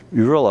fact,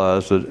 you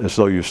realize that as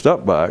though you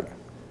step back,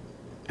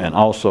 and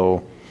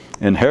also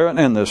inherent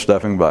in this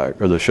stepping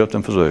back, or the shift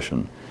in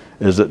position,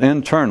 is that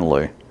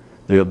internally,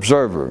 the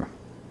observer,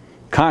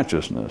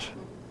 consciousness,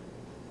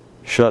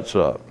 shuts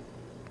up.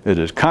 It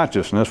is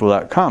consciousness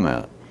without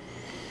comment.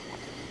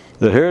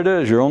 That here it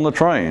is, you're on the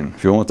train,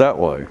 if you want it that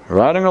way,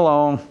 riding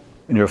along,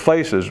 and your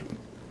face is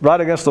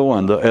right against the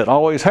window. It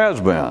always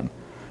has been.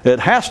 It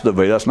has to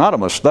be. That's not a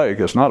mistake.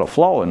 It's not a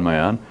flaw in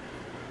man.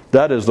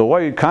 That is the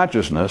way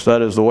consciousness,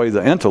 that is the way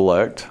the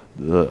intellect,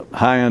 the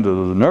high end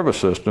of the nervous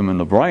system and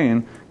the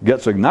brain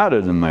gets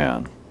ignited in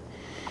man.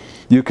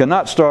 You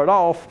cannot start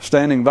off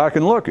standing back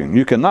and looking.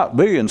 You cannot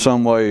be in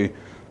some way,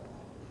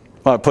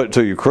 I put it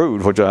to you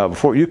crude, which I have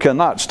before, you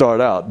cannot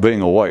start out being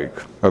awake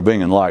or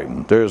being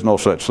enlightened. There is no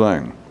such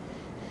thing.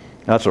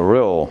 That's a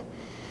real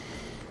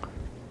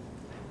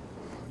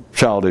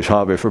childish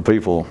hobby for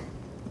people,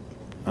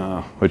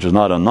 which is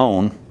not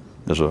unknown.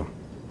 There's an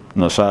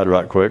aside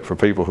right quick for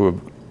people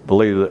who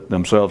believe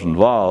themselves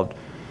involved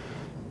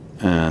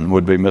and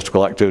would be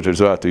mystical activities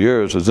throughout the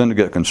years, is then to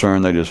get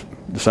concerned, they just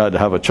decide to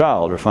have a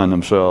child or find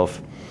themselves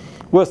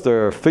with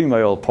their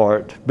female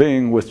part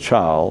being with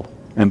child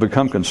and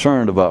become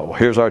concerned about, well,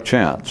 here's our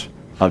chance.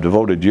 I've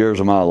devoted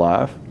years of my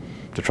life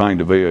to trying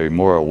to be a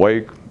more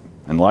awake,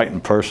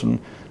 enlightened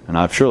person, and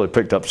I've surely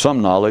picked up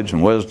some knowledge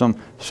and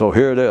wisdom, so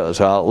here it is.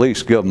 I'll at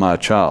least give my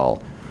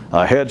child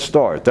a head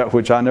start, that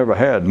which I never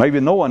had, maybe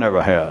no one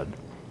ever had.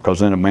 Because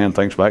then a man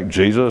thinks back,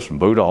 Jesus and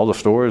Buddha, all the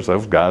stories,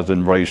 those guys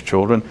didn't raise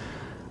children.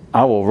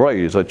 I will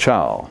raise a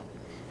child.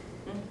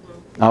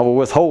 I will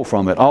withhold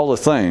from it all the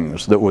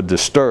things that would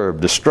disturb,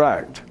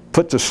 distract,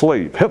 put to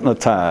sleep,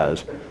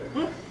 hypnotize,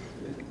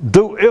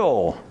 do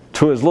ill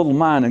to his little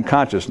mind and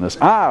consciousness.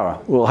 I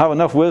will have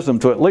enough wisdom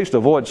to at least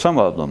avoid some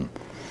of them.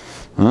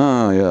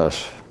 Ah,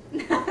 yes.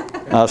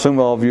 I assume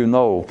all of you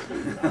know,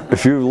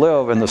 if you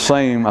live in the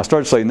same, I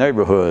started to say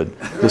neighborhood,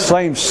 the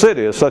same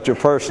city as such a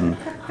person,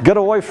 get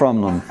away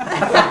from them.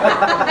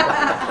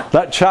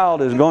 That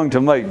child is going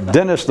to make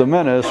Dennis the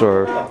Menace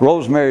or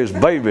Rosemary's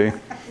Baby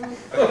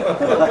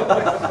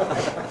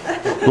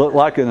look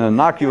like an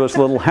innocuous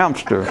little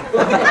hamster.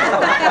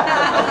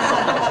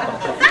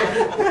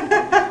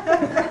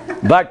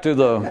 Back to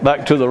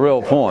the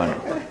real point.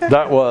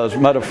 That was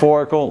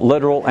metaphorical,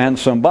 literal, and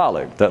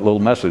symbolic, that little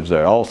message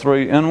there. All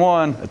three in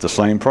one at the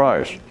same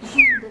price.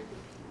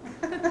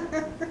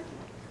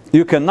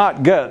 You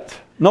cannot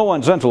no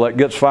one's intellect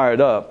gets fired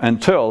up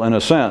until, in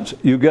a sense,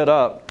 you get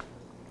up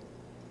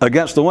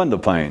against the window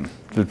pane.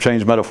 To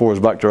change metaphors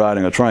back to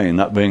riding a train,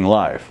 that being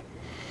life.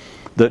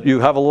 That you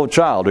have a little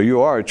child, or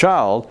you are a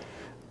child,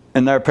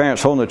 and their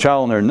parents holding the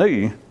child on their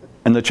knee,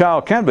 and the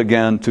child can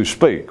begin to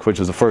speak, which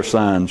is the first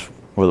signs,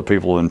 whether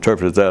people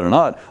interpret it that or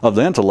not, of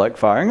the intellect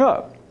firing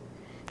up.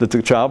 That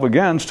the child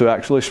begins to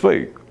actually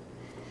speak.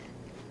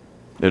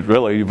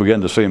 You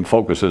begin to see him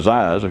focus his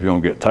eyes, if you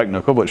don't get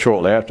technical, but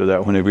shortly after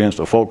that, when he begins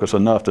to focus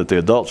enough that the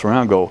adults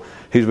around go,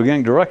 he's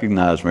beginning to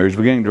recognize me, or he's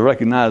beginning to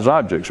recognize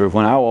objects, or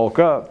when I walk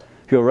up,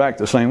 he'll react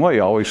the same way. He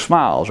always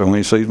smiles, or when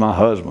he sees my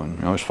husband,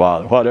 his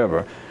father,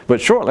 whatever.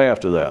 But shortly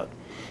after that,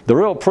 The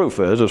real proof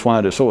is why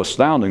it is so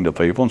astounding to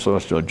people and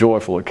such a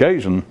joyful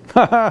occasion,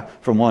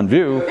 from one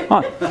view,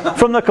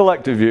 from the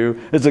collective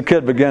view, is the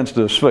kid begins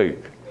to speak.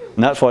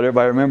 And that's what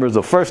everybody remembers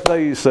the first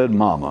day he said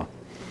mama.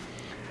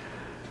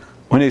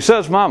 When he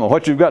says mama,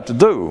 what you've got to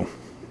do,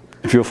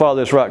 if you'll follow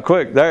this right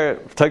quick, there,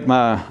 take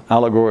my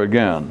allegory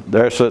again.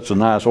 There sits a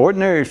nice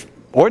ordinary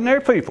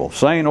people,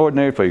 sane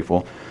ordinary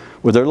people,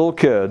 with their little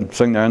kid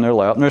sitting there in their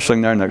lap, and they're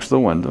sitting there next to the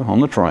window on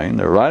the train.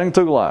 They're riding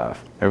through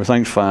life.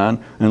 Everything's fine.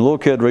 And the little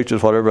kid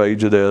reaches whatever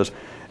age it is,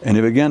 and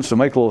he begins to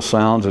make little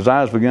sounds. His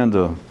eyes begin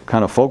to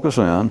kind of focus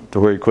in to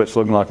where he quits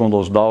looking like one of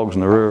those dogs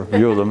in the rear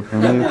view of them.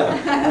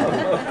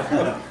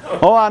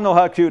 Oh, I know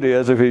how cute he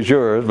is if he's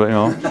yours, but you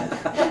know.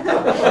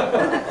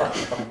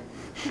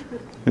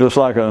 He looks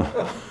like an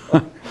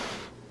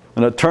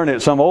attorney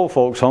at some old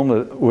folks'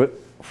 home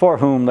for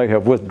whom they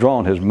have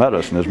withdrawn his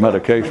medicine, his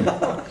medication.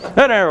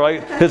 At any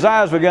rate, his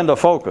eyes begin to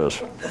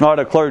focus. Not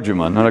a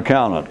clergyman, an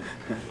accountant,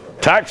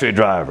 taxi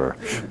driver.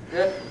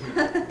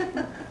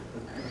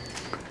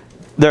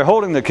 They're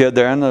holding the kid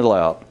there in their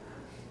lap,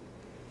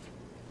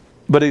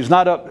 but he's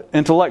not up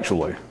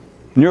intellectually.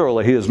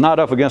 Neurally, he is not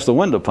up against the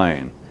window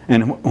pane.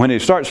 And when he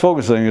starts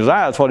focusing his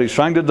eyes, what he's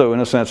trying to do,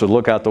 in a sense, is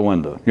look out the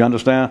window. You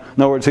understand?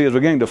 In other words, he is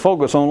beginning to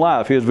focus on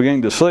life. He is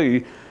beginning to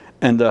see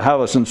and to have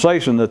a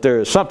sensation that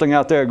there is something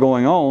out there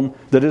going on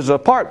that is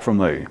apart from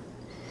me,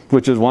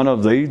 which is one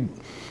of the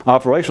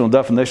operational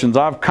definitions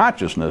of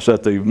consciousness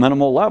at the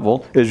minimal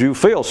level, is you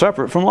feel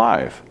separate from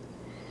life.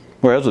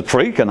 Whereas a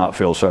tree cannot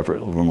feel separate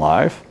from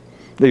life,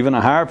 even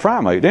a higher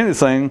primate,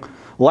 anything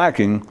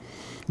lacking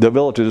the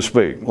ability to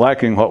speak,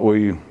 lacking what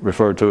we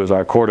refer to as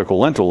our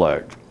cortical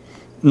intellect.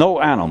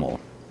 No animal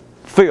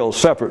feels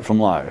separate from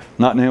life.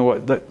 Not in any way.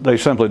 They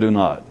simply do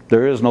not.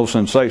 There is no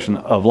sensation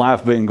of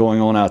life being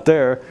going on out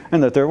there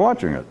and that they're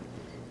watching it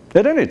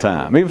at any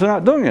time, even if they're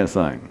not doing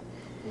anything.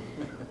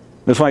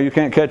 That's why you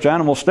can't catch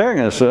animals staring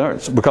at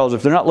us, because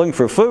if they're not looking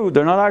for food,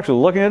 they're not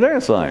actually looking at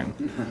anything.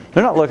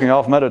 They're not looking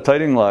off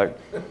meditating like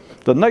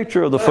the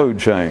nature of the food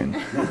chain,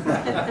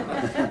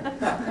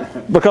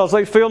 because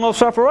they feel no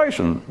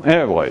separation.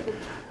 Anyway,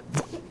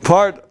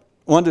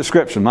 one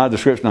description, my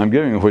description I'm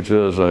giving, which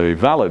is a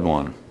valid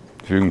one,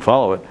 if you can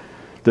follow it.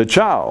 The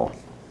child,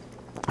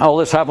 all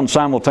this happens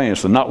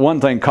simultaneously. Not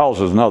one thing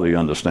causes another, you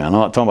understand. I'm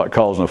not talking about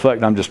cause and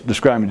effect. I'm just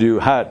describing to you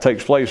how it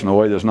takes place in a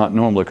way that's not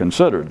normally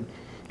considered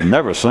and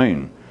never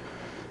seen.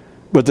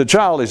 But the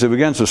child, as he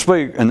begins to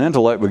speak, and the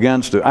intellect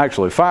begins to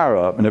actually fire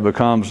up, and it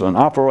becomes an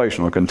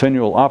operational, a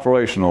continual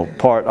operational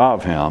part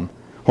of him,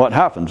 what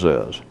happens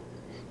is,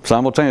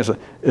 simultaneously,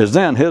 is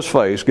then his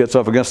face gets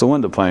up against the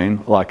window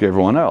pane like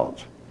everyone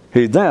else.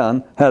 He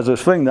then has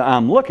this thing that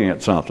I'm looking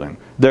at something.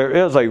 There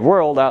is a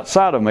world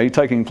outside of me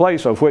taking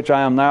place of which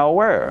I am now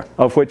aware,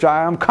 of which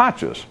I am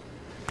conscious.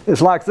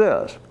 It's like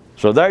this.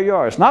 So there you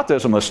are. It's not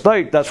there's a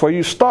mistake. That's where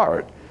you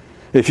start.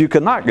 If you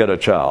cannot get a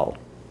child,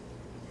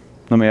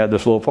 let me add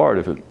this little part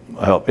if it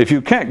helps. If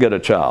you can't get a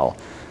child,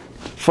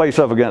 face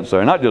up against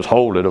there. Not just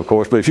hold it, of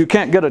course, but if you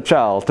can't get a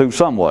child through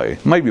some way,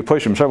 maybe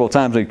push him several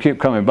times and keep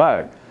coming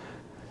back.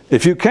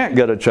 If you can't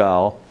get a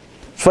child,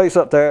 face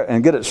up there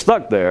and get it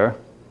stuck there,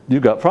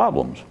 you've got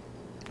problems.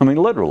 I mean,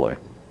 literally.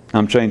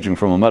 I'm changing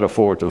from a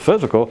metaphor to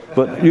physical,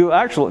 but you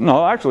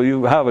actually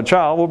you have a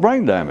child with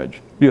brain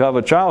damage. You have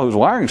a child whose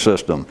wiring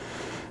system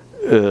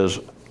is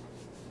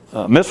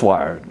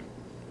miswired.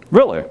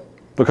 Really.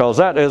 Because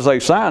that is a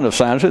sign of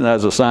sanity, and that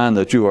is a sign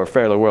that you are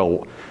fairly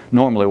well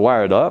normally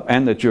wired up,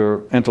 and that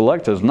your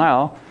intellect has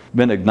now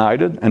been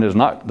ignited and is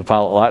not, the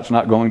pilot light's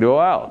not going to go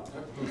out.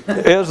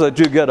 Is that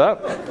you get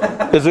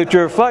up, is that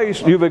your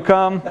face, you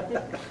become,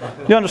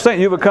 you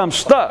understand, you become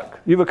stuck,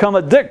 you become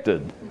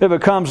addicted. It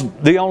becomes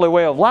the only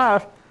way of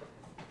life.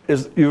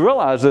 Is you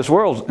realize this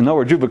world, in other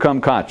words, you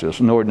become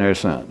conscious in the ordinary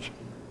sense.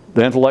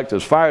 The intellect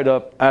is fired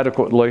up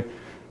adequately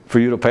for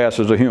you to pass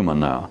as a human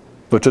now.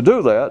 But to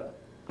do that,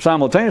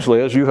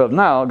 simultaneously, as you have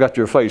now got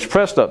your face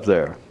pressed up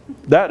there,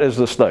 that is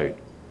the state.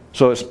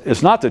 So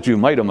it's not that you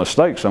made a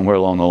mistake somewhere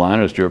along the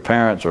line, as your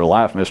parents or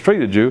life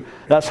mistreated you.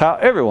 That's how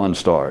everyone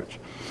starts.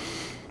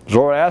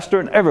 Zoroaster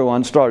and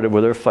everyone started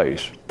with their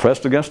face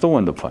pressed against the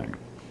window pane.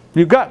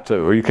 You've got to,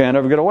 or you can't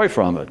ever get away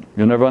from it.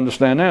 You'll never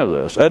understand any of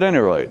this. At any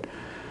rate,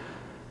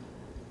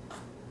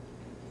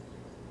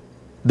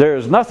 there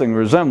is nothing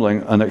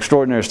resembling an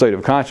extraordinary state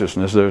of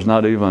consciousness. There's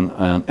not even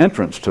an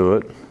entrance to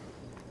it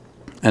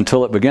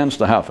until it begins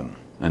to happen,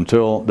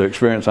 until the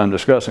experience I'm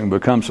discussing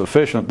becomes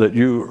sufficient that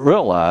you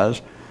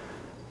realize,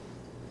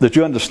 that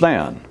you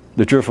understand,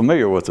 that you're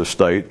familiar with the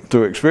state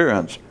through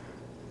experience,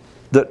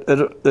 that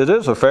it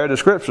is a fair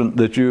description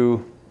that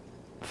you,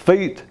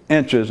 feet,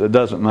 inches, it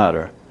doesn't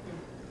matter.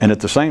 And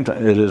at the same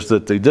time, it is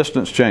that the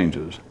distance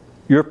changes.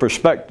 Your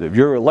perspective,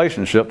 your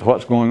relationship to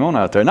what's going on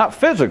out there, not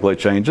physically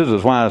changes,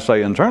 is why I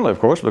say internally, of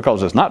course,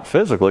 because it's not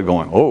physically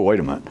going, oh, wait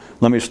a minute,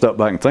 let me step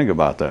back and think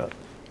about that.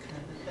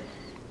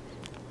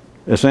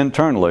 It's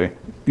internally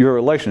your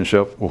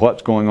relationship with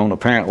what's going on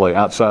apparently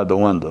outside the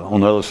window,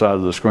 on the other side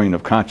of the screen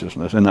of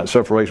consciousness. In that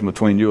separation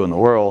between you and the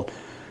world,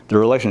 the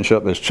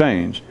relationship has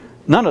changed.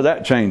 None of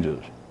that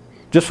changes.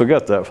 Just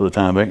forget that for the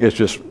time being. It's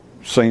just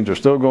scenes are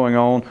still going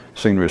on,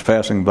 scenery is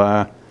passing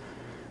by.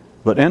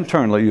 But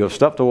internally, you have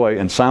stepped away,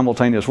 and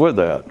simultaneous with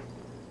that,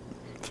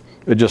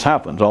 it just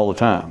happens all the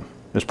time.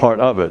 It's part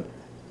of it.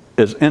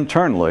 Is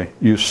internally,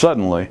 you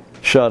suddenly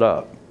shut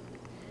up.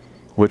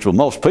 Which with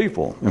most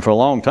people, and for a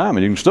long time,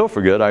 and you can still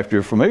forget after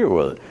you're familiar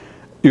with it,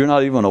 you're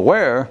not even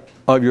aware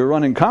of your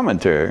running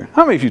commentary.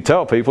 How many of you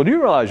tell people, do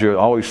you realize you're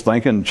always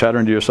thinking,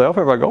 chattering to yourself?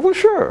 Everybody go, well,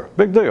 sure,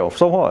 big deal.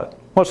 So what?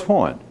 What's the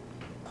point?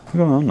 You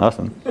go, well,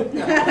 nothing.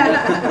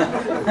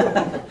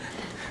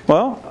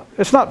 Well,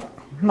 it's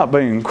not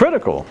being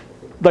critical.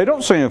 They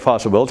don't see any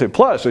possibility.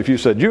 Plus, if you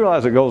said, you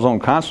realize it goes on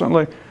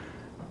constantly,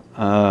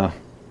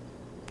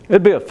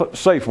 it'd be a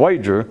safe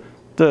wager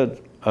that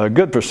a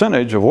good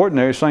percentage of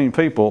ordinary sane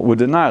people would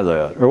deny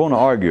that or want to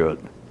argue it.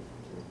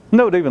 And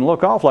they would even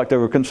look off like they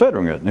were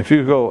considering it. And if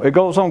you go, it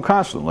goes on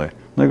constantly,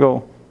 they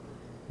go,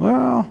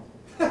 well,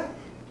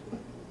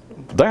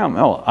 damn,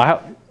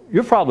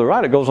 you're probably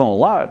right, it goes on a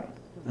lot.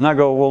 And I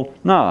go, well,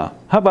 nah,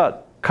 how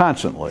about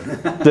constantly,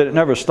 that it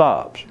never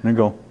stops? And they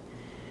go,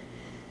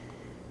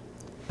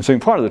 and see,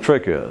 part of the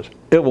trick is,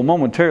 it will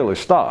momentarily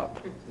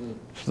stop.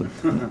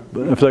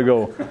 But if they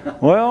go,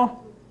 well,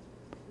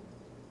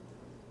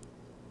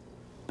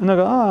 and they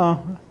go,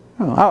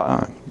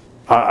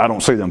 I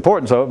don't see the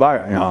importance of it, but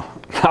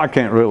I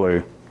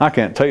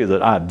can't tell you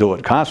that I do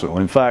it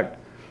constantly. In fact,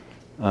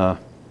 well,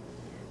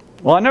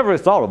 I never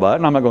really thought about it,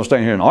 and I'm not going to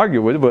stand here and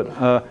argue with you, but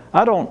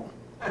I don't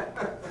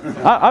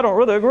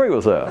really agree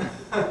with that.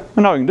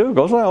 And all you can do is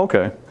go, well,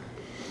 okay.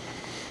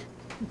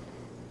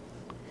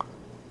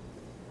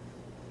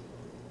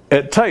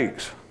 It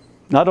takes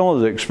not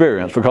only the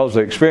experience, because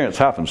the experience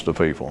happens to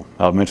people.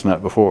 I've mentioned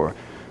that before.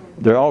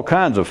 There are all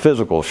kinds of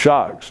physical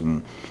shocks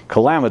and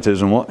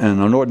calamities in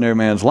an ordinary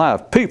man's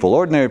life.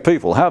 Ordinary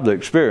people, have the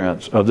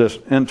experience of this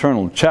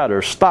internal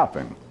chatter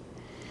stopping.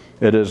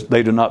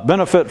 They do not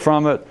benefit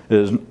from it. It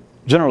is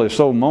generally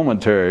so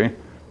momentary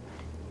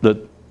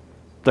that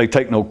they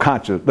take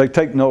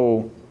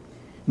no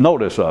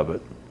notice of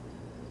it.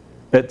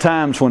 At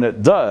times when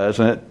it does,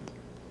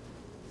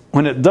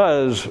 when it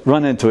does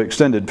run into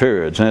extended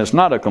periods, and it's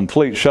not a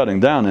complete shutting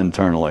down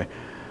internally,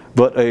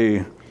 but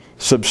a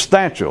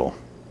substantial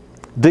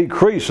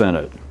decrease in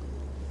it,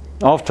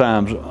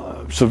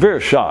 oftentimes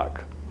severe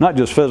shock, not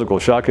just physical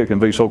shock, it can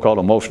be so-called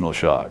emotional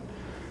shock.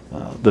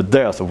 The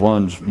death of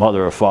one's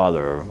mother or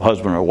father, or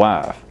husband or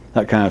wife,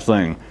 that kind of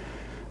thing.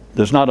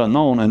 That's not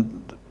unknown,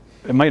 and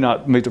it may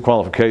not meet the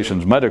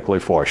qualifications medically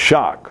for a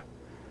shock,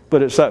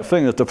 but it's that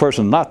thing that the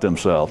person not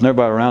themselves, and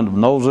everybody around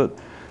them knows it.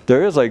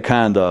 There is a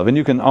kind of, and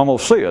you can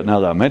almost see it now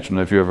that I mentioned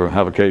it, if you ever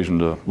have occasion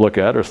to look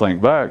at or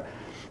think back,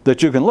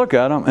 that you can look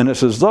at them and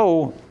it's as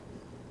though,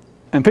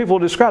 and people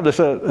describe this,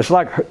 it's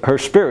like her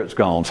spirit's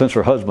gone since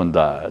her husband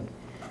died,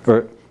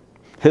 or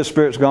his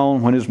spirit's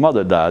gone when his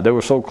mother died. They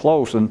were so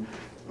close, and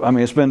I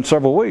mean, it's been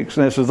several weeks,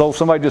 and it's as though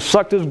somebody just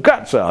sucked his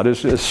guts out.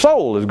 His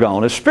soul is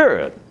gone, his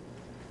spirit.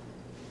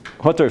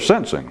 What they're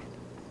sensing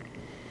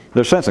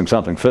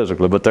something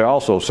physically, but they're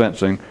also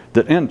sensing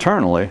that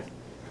internally,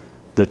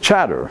 the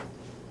chatter,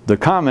 the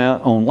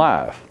comment on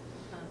life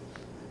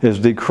is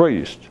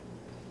decreased.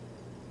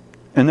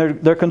 And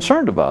they're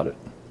concerned about it,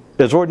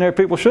 as ordinary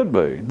people should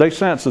be. They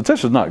sense that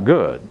this is not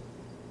good,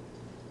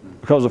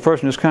 because the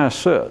person just kind of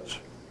sits.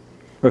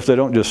 Or if they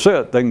don't just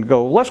sit, they can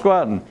go, let's go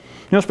out and,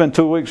 it's been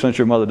 2 weeks since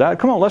your mother died.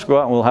 Come on, let's go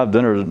out and we'll have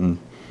dinner and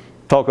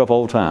talk up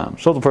old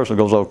times. So the person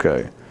goes,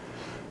 okay.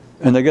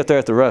 And they get there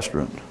at the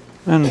restaurant.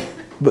 And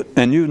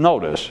you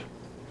notice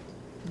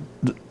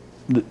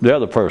the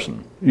other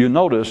person. You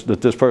notice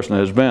that this person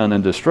has been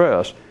in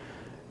distress.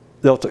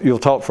 You'll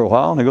talk for a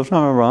while, and he goes,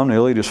 no, Ron,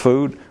 he'll eat his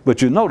food.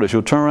 But you notice,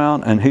 you'll turn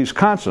around, and he's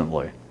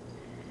constantly,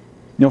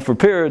 for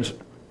periods,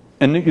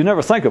 and you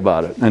never think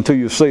about it until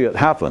you see it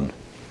happen.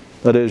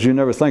 That is, you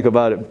never think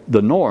about it,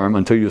 the norm,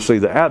 until you see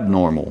the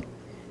abnormal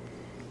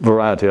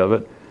variety of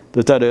it.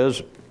 That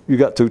is, you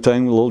got through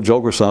telling a little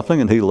joke or something,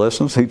 and he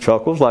listens, he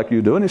chuckles like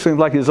you do, and he seems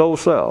like his old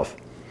self.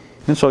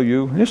 And so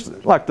it's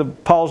like the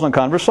pause in a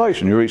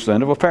conversation. You reach the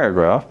end of a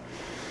paragraph,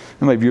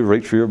 and maybe you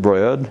reach for your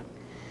bread,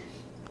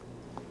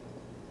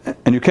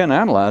 and you can't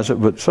analyze it,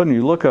 but suddenly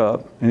you look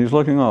up, and he's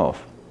looking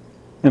off.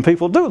 And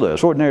people do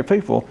this, ordinary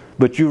people,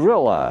 but you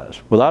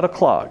realize, without a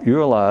clock, you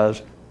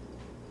realize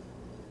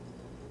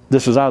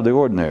this is out of the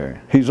ordinary.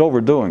 He's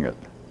overdoing it.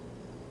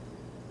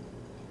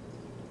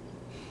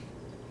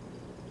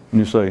 And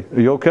you say, are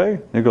you okay?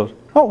 And he goes,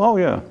 oh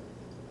yeah.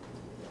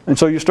 And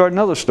so you start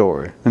another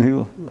story,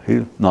 and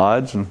he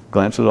nods and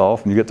glances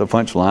off, and you get the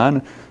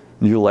punchline,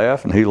 and you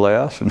laugh, and he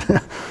laughs, and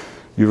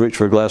you reach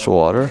for a glass of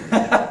water,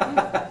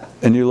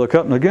 and you look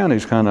up, and again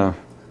he's kind of.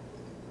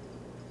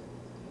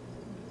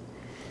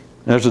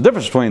 There's a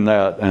difference between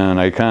that and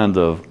a kind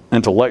of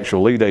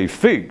intellectual idée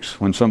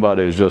fixe when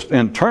somebody is just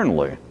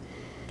internally.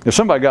 If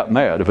somebody got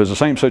mad, if it's the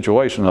same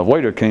situation, a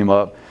waiter came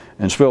up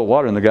and spilled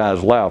water in the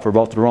guy's lap or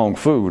brought the wrong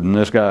food, and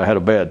this guy had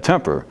a bad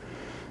temper,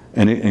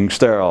 and he can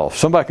stare off.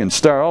 Somebody can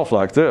stare off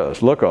like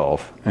this, look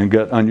off, and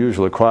get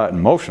unusually quiet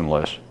and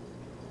motionless.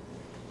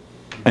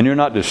 and you're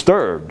not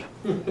disturbed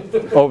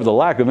over the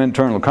lack of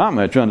internal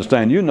comment, you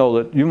understand, you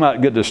know that you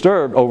might get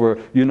disturbed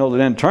over, you know that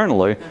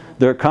internally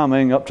they're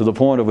coming up to the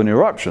point of an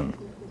eruption.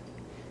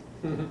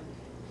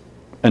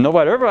 And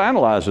nobody ever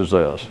analyzes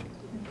this.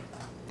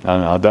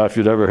 I doubt if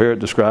you'd ever hear it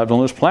described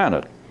on this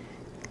planet.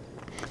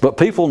 But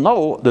people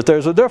know that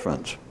there's a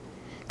difference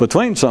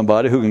between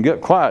somebody who can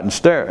get quiet and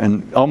stare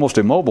and almost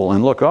immobile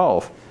and look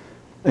off,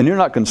 and you're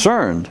not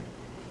concerned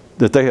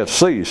that they have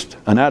ceased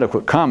an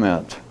adequate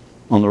comment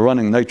on the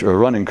running nature, or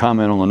running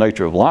comment on the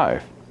nature of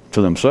life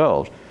to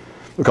themselves.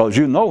 Because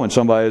you know when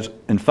somebody's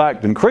in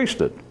fact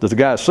increased it, that the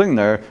guy's sitting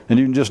there, and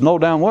you can just know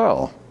damn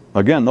well.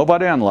 Again,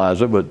 nobody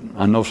analyzes it, but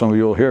I know some of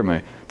you will hear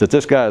me, that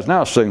this guy is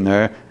now sitting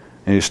there,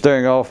 and he's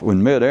staring off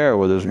in midair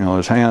with his,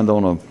 his hand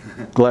on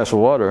a glass of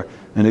water,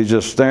 and he's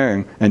just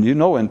staring, and you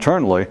know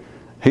internally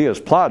he is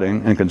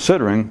plotting and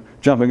considering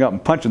jumping up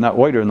and punching that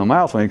waiter in the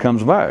mouth when he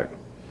comes back.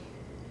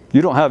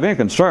 You don't have any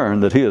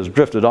concern that he has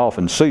drifted off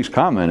and ceased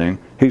commenting.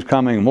 He's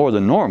commenting more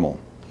than normal.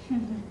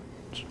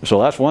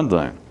 So that's one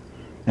thing.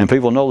 And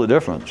people know the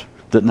difference.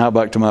 That now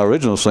back to my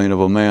original scene of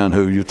a man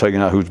who you've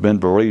taken out who's been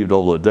bereaved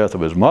over the death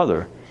of his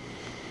mother.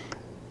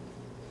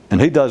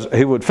 And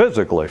he would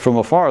physically, from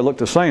afar, look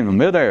the same. In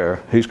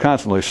midair, he's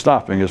constantly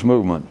stopping his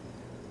movement.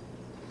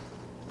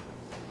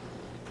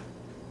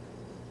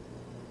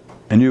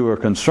 And you are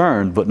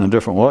concerned, but in a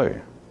different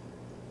way.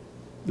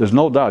 There's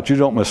no doubt you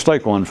don't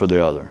mistake one for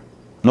the other.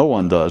 No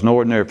one does, no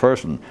ordinary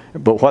person.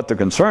 But what the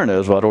concern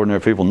is, what ordinary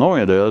people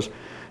knowing it is,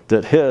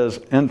 that his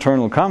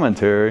internal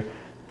commentary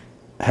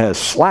has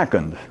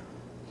slackened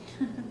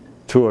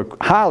to a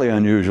highly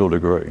unusual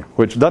degree,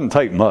 which doesn't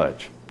take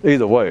much.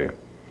 Either way,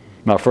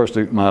 my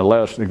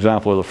last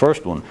example of the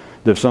first one,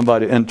 that if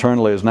somebody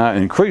internally has now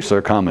increased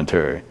their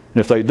commentary, and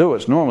if they do,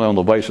 it's normally on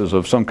the basis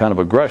of some kind of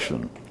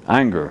aggression,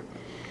 anger.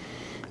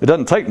 It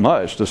doesn't take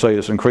much to say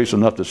it's increased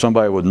enough that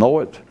somebody would know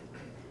it.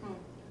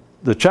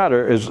 The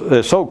chatter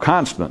is so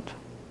constant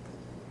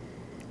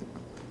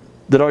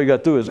that all you got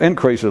to do is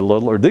increase it a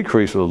little or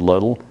decrease it a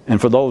little. And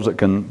for those that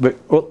can,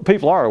 well,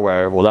 people are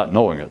aware of it without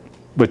knowing it.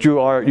 But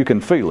you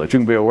can feel it. You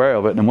can be aware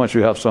of it. And once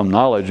you have some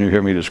knowledge and you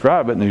hear me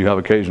describe it and then you have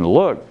occasion to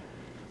look,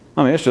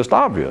 I mean, it's just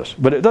obvious.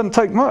 But it doesn't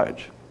take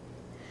much.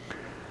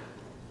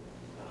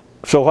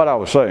 So what I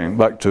was saying,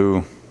 back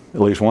to at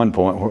least one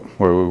point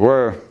where we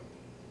were,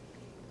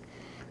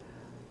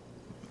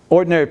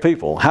 ordinary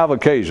people have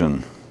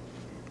occasion,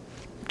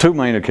 two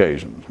main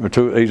occasions, or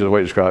two easy way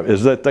to describe it,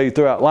 is that they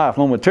throughout life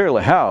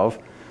momentarily have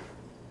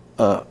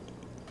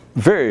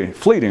very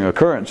fleeting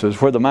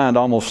occurrences where the mind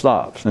almost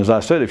stops. And as I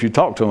said, if you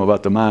talk to them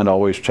about the mind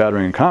always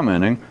chattering and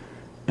commenting,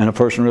 and a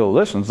person really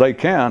listens, they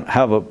can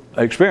have an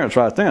experience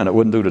right then. It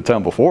wouldn't do to tell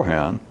them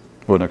beforehand.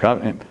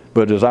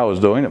 But as I was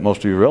doing it, most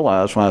of you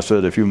realized when I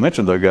said, if you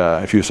mentioned to a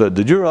guy, if you said,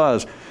 did you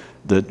realize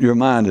that your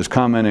mind is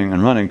commenting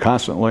and running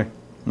constantly? And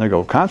they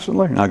go,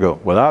 constantly? And I go,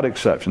 without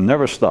exception,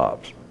 never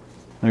stops.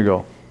 And they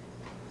go,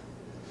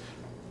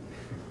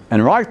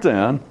 and right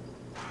then,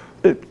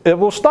 it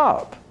will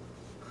stop.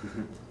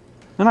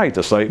 And I hate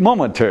to say,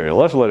 momentarily,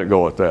 let's let it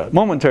go at that.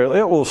 Momentarily,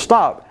 it will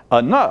stop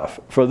enough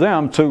for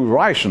them to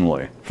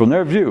rationally, from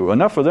their view,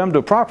 enough for them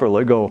to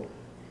properly go,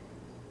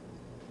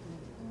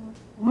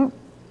 well,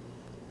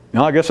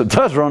 I guess it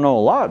does run on a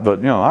lot,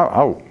 but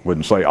I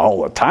wouldn't say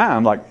all the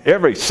time, like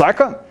every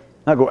second.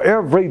 I go,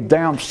 every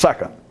damn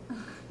second. And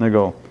they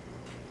go,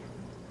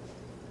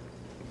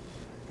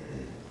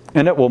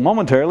 and it will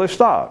momentarily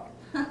stop.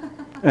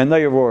 And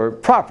they were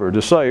proper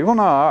to say, well,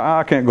 no,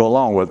 I can't go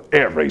along with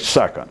every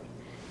second.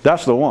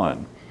 That's the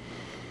one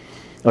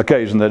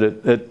occasion that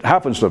it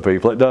happens to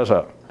people. It does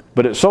happen.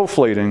 But it's so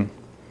fleeting.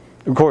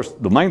 Of course,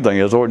 the main thing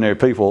is ordinary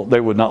people, they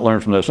would not learn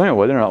from this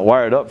anyway. They're not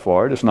wired up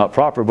for it. It's not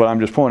proper. But I'm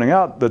just pointing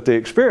out that the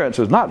experience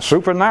is not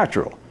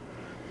supernatural.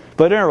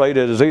 But at any rate,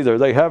 it is either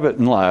they have it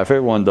in life,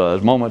 everyone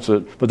does, moments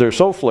but they're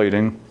so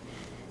fleeting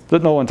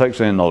that no one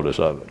takes any notice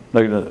of it.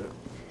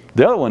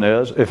 The other one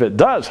is, if it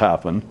does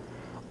happen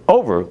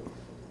for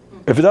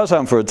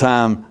a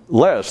time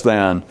less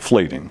than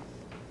fleeting,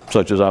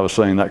 such as I was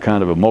saying, that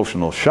kind of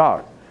emotional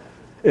shock,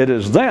 it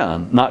is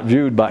then not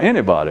viewed by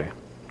anybody.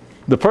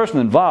 The person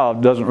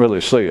involved doesn't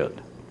really see it.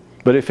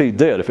 But if he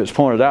did, if it's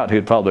pointed out,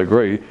 he'd probably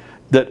agree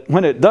that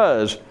when it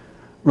does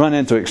run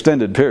into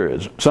extended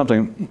periods,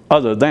 something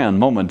other than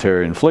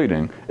momentary and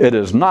fleeting, it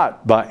is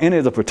not by any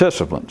of the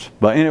participants,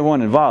 by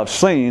anyone involved,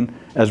 seen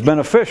as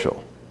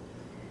beneficial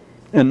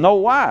in no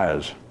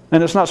wise.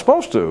 And it's not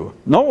supposed to.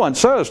 No one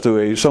says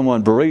to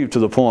someone bereaved to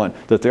the point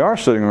that they are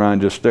sitting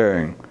around just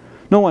staring.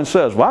 No one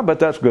says, well, I bet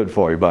that's good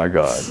for you, by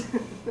God.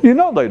 You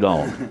know they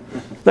don't.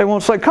 They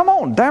won't say, come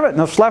on, damn it, and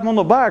they'll slap them on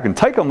the back and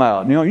take them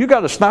out. You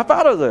got to snap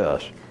out of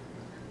this.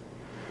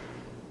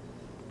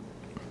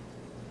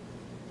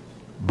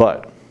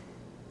 But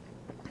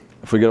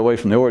if we get away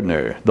from the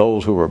ordinary,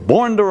 those who were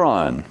born to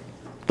run,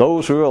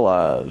 those who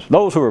realize,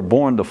 those who were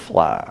born to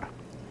fly,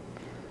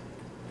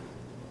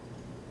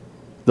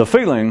 the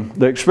feeling,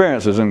 the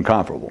experience is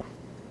incomparable.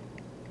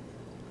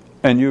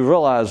 And you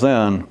realize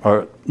then,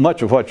 or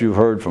much of what you've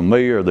heard from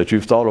me, or that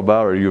you've thought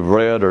about, or you've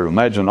read, or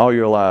imagined all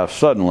your life,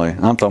 suddenly,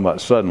 I'm talking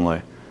about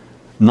suddenly,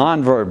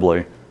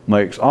 non-verbally,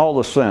 makes all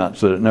the sense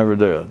that it never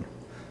did.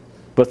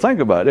 But think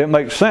about it. It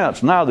makes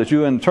sense now that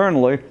you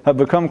internally have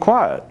become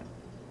quiet.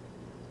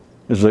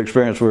 This is the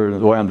experience where,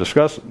 the way I'm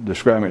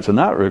describing it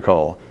tonight,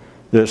 recall.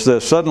 There's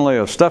this suddenly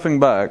of stepping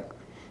back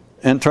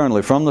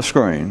internally from the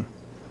screen,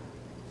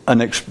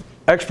 an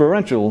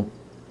experiential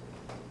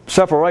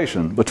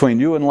separation between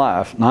you and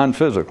life,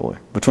 non-physically,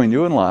 between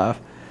you and life,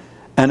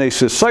 and a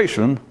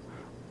cessation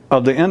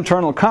of the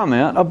internal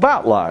comment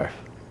about life.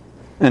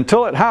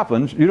 Until it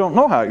happens, you don't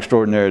know how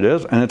extraordinary it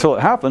is, and until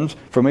it happens,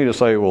 for me to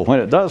say, well,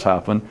 when it does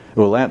happen, it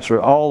will answer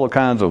all the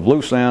kinds of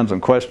loose ends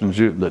and questions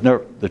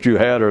that you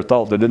had or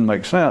thought that didn't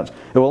make sense.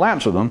 It will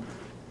answer them,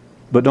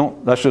 but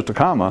that's just a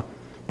comma.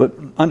 But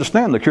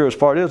understand, the curious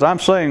part is, I'm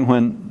saying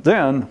when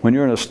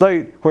you're in a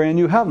state wherein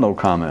you have no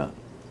comment.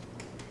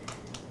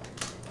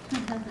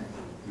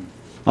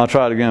 I'll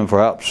try it again,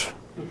 perhaps.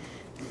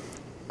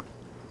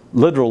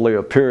 Literally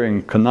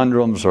appearing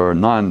conundrums or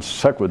non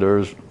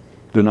sequiturs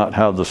do not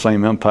have the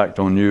same impact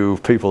on you,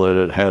 people that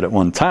it had at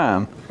one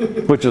time,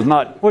 which is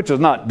not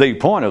the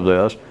point of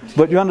this.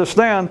 But you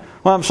understand,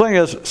 what I'm saying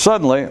is,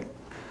 suddenly,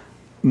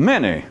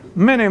 many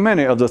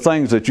of the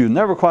things that you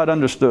never quite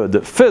understood,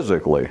 that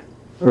physically,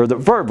 or that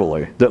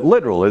verbally, that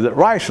literally, that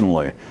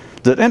rationally,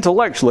 that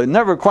intellectually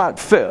never quite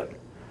fit,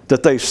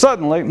 that they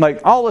suddenly make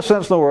all the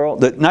sense in the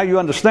world, that now you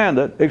understand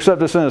it,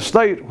 except it's in a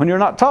state when you're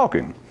not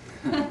talking.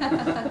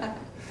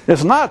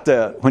 It's not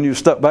that when you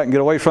step back and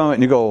get away from it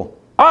and you go,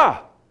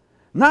 ah,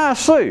 now I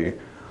see.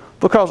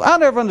 Because I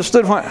never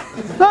understood why.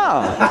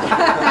 No.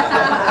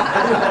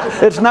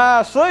 It's now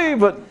I see,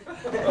 but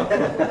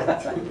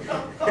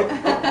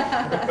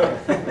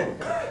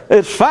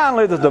it's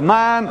finally that the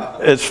mind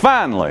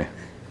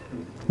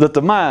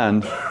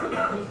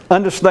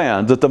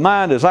understands that the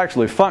mind is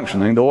actually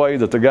functioning the way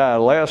that the guy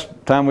last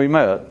time we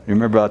met, you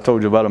remember I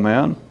told you about a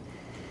man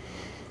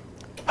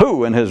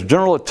who, in his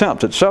general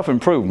attempt at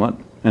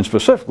self-improvement, and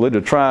specifically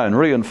to try and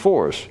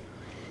reinforce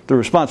the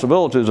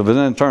responsibilities of his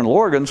internal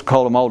organs,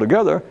 called them all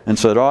together and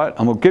said, all right,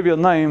 I'm going to give you a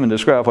name and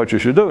describe what you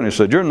should do. And he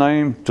said, your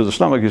name to the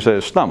stomach, he said,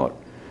 is stomach.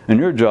 And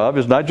your job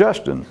is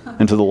digestion.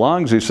 And to the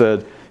lungs, he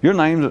said, your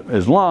name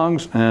is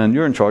lungs, and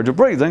you're in charge of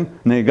breathing.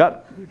 And he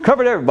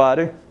covered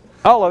everybody.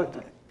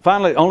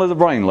 Finally, only the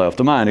brain left,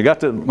 the mind. He got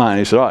to the mind.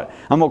 He said, all right,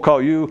 I'm going to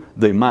call you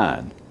the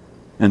mind.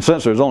 And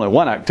since there's only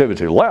one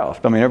activity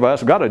left, I mean, everybody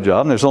else got a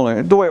job, and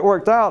the way it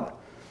worked out,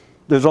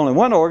 there's only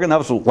one organ. That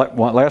was the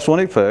last one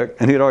he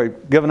picked, and he'd already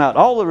given out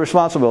all the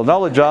responsibilities,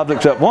 all the jobs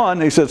except one.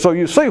 And he said, so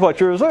you see what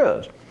yours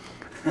is.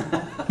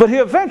 But he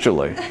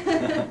eventually,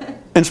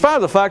 in spite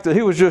of the fact that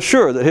he was just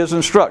sure that his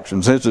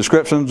instructions, his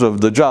descriptions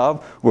of the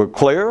job were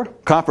clear,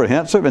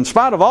 comprehensive, in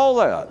spite of all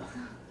that,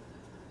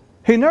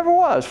 he never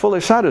was fully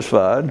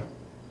satisfied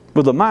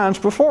with the mind's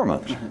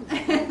performance,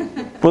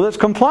 with its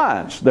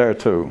compliance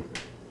thereto.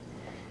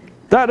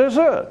 That is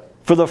it.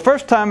 For the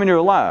first time in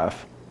your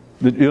life,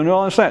 you know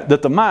what I'm saying?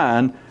 That the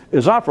mind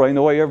is operating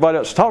the way everybody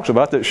else talks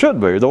about that it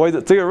should be. The way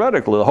that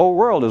theoretically the whole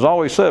world has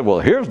always said, well,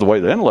 here's the way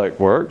the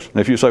intellect works. And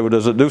if you say, well,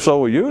 does it do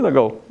so with you? They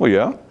go, well,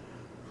 yeah.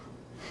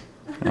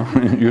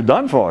 You're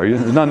done for.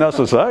 There's nothing else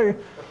to say.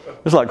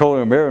 It's like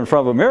holding a mirror in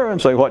front of a mirror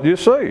and say, what do you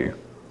see?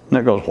 And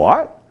it goes,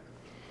 what?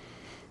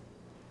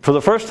 For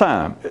the first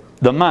time,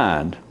 the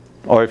mind,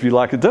 or if you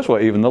like it this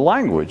way, even the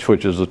language,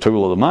 which is the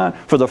tool of the mind,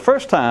 for the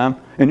first time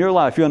in your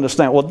life you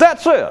understand, well,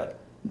 that's it.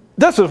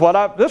 This is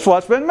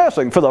what's been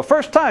missing. For the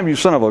first time, you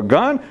son of a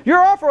gun,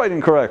 you're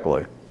operating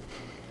correctly.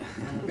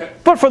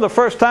 But for the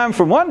first time,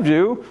 from one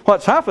view,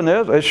 what's happened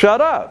is it's shut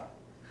up.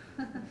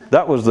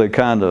 That was the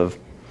kind of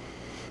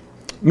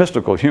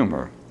mystical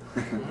humor,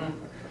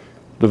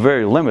 the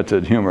very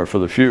limited humor for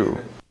the few.